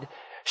God,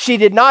 she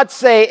did not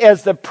say,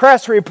 as the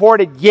press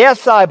reported,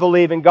 "Yes, I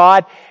believe in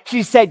God."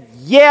 She said,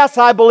 "Yes,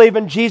 I believe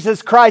in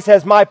Jesus Christ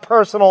as my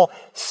personal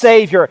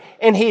Savior."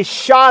 And he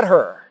shot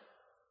her.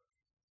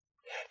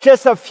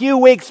 Just a few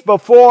weeks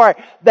before,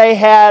 they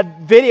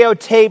had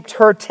videotaped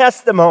her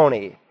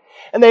testimony.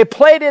 And they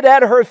played it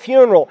at her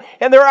funeral.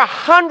 And there are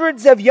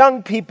hundreds of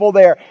young people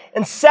there,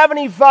 and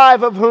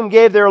 75 of whom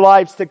gave their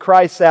lives to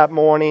Christ that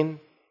morning.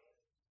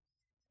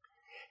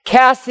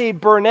 Cassie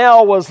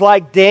Burnell was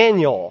like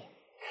Daniel.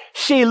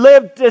 She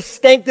lived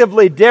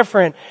distinctively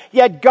different,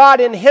 yet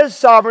God in His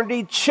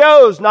sovereignty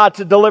chose not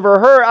to deliver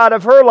her out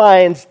of her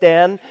lion's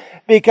den,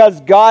 because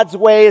God's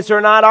ways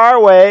are not our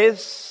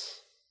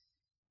ways.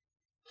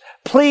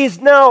 Please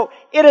know,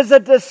 it is a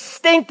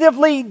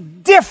distinctively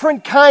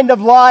different kind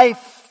of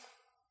life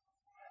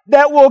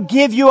that will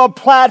give you a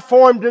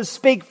platform to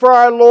speak for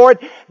our Lord.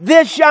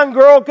 This young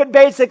girl could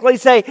basically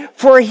say,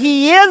 "For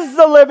He is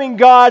the living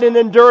God and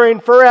enduring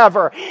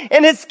forever.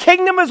 And His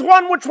kingdom is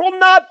one which will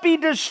not be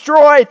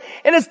destroyed,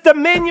 and His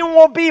dominion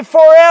will be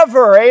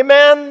forever."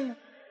 Amen?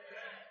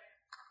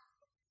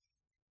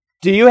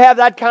 Do you have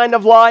that kind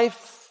of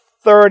life?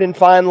 Third and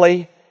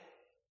finally,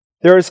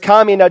 there is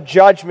coming a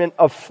judgment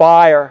of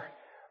fire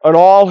on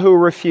all who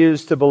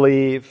refuse to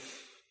believe.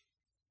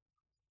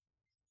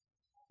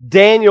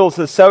 Daniel's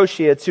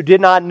associates, who did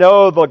not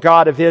know the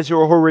God of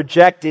Israel, who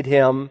rejected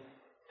Him,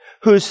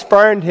 who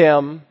spurned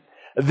Him,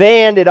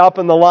 they ended up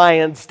in the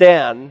lion's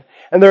den.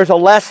 And there's a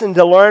lesson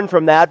to learn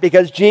from that,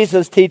 because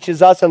Jesus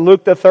teaches us in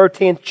Luke the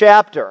 13th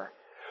chapter,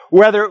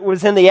 whether it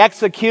was in the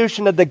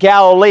execution of the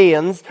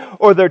Galileans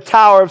or the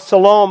Tower of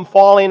Siloam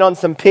falling on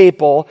some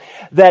people,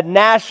 that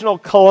national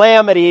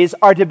calamities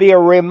are to be a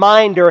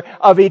reminder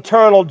of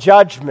eternal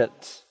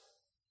judgment.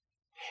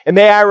 And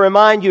may I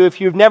remind you,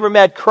 if you've never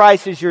met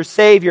Christ as your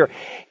Savior,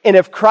 and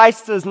if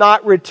Christ does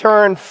not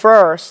return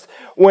first,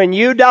 when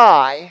you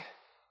die,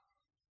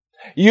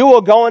 you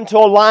will go into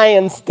a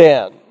lion's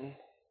den.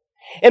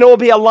 And it will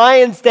be a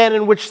lion's den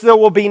in which there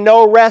will be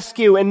no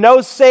rescue and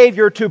no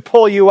Savior to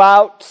pull you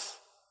out,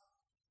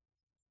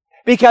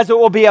 because it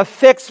will be a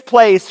fixed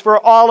place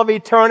for all of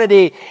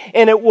eternity,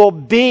 and it will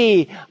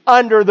be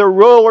under the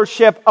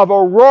rulership of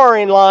a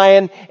roaring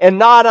lion and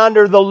not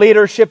under the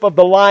leadership of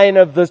the Lion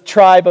of the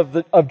tribe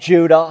of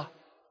Judah.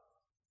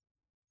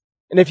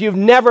 And if you've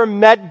never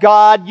met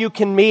God, you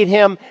can meet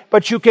Him,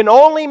 but you can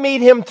only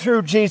meet Him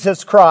through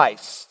Jesus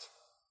Christ.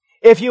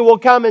 If you will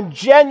come in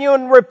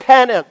genuine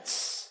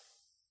repentance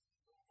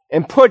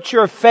and put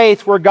your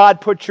faith where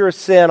God put your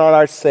sin on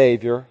our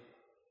Savior.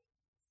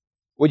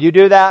 Would you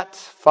do that?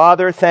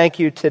 Father, thank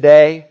You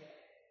today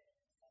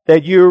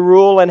that You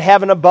rule in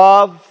heaven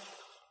above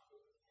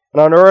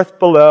and on earth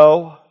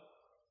below.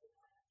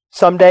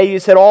 Someday You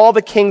said, "All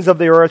the kings of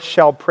the earth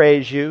shall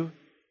praise You."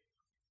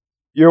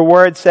 Your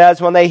word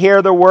says, when they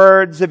hear the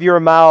words of Your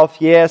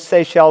mouth, yes,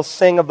 they shall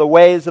sing of the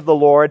ways of the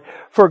Lord.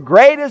 For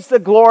great is the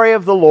glory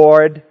of the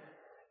Lord.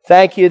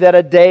 Thank You that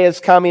a day is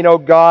coming, O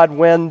God,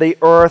 when the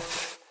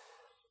earth,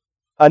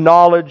 a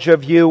knowledge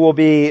of You will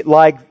be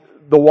like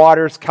the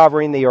waters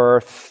covering the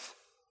earth.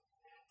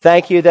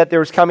 Thank You that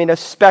there's coming a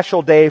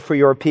special day for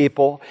Your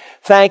people.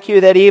 Thank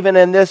You that even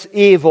in this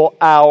evil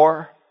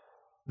hour,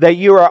 that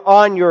You are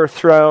on Your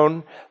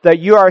throne, that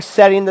You are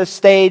setting the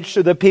stage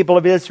to the people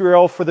of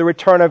Israel for the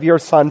return of Your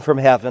Son from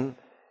heaven.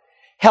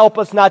 Help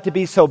us not to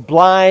be so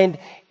blind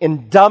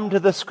and dumb to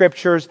the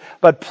Scriptures,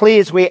 but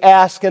please, we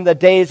ask in the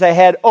days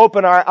ahead,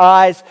 open our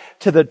eyes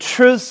to the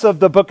truths of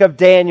the book of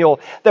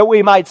Daniel, that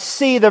we might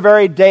see the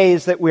very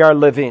days that we are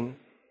living.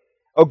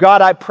 Oh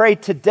God, I pray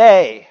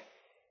today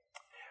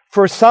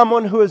for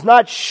someone who is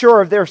not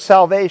sure of their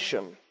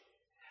salvation,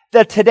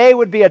 that today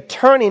would be a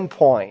turning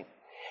point.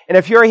 And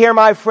if you're here,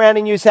 my friend,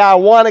 and you say, "I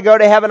want to go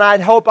to heaven, I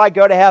hope I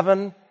go to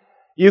heaven,"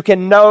 you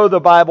can know,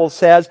 the Bible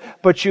says,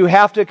 but you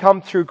have to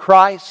come through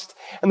Christ.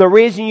 And the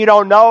reason you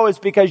don't know is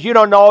because you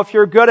don't know if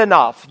you're good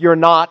enough. You're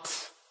not,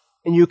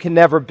 and you can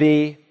never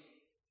be.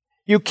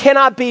 You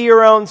cannot be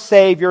your own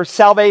Savior.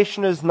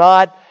 Salvation is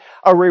not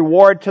a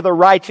reward to the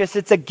righteous.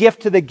 It's a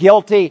gift to the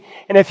guilty.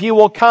 And if you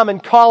will come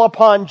and call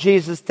upon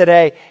Jesus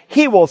today,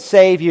 He will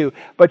save you.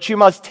 But you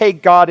must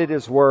take God at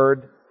His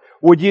word.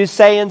 Would you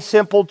say in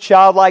simple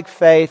childlike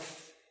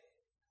faith,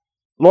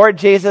 "Lord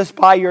Jesus,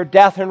 by Your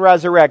death and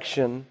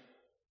resurrection,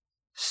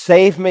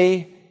 save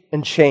me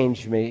and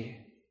change me"?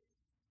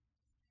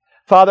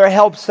 Father,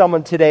 help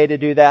someone today to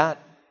do that.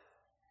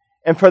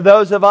 And for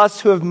those of us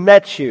who have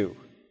met You,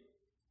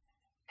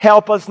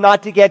 help us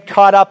not to get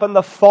caught up in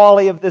the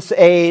folly of this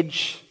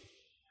age,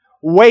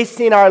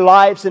 wasting our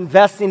lives,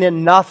 investing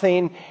in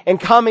nothing, and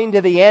coming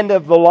to the end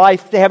of the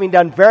life having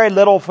done very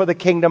little for the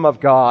kingdom of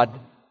God.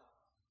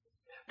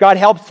 God,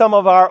 help some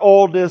of our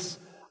oldest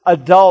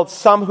adults,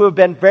 some who have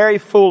been very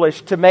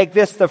foolish, to make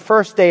this the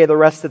first day of the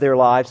rest of their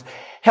lives.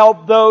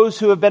 Help those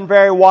who have been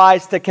very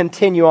wise to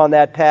continue on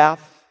that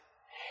path.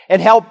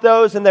 And help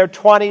those in their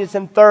 20s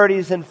and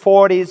 30s and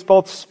 40s,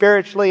 both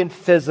spiritually and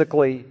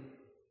physically,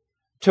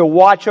 to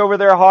watch over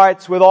their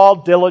hearts with all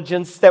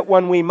diligence, that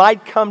when we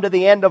might come to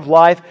the end of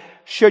life,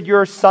 should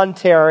your Son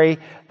tarry,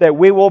 that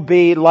we will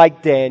be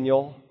like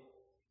Daniel.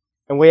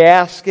 And we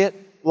ask it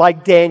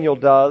like Daniel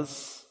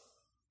does,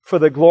 for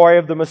the glory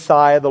of the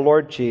Messiah, the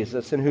Lord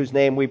Jesus, in whose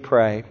name we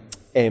pray.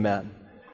 Amen.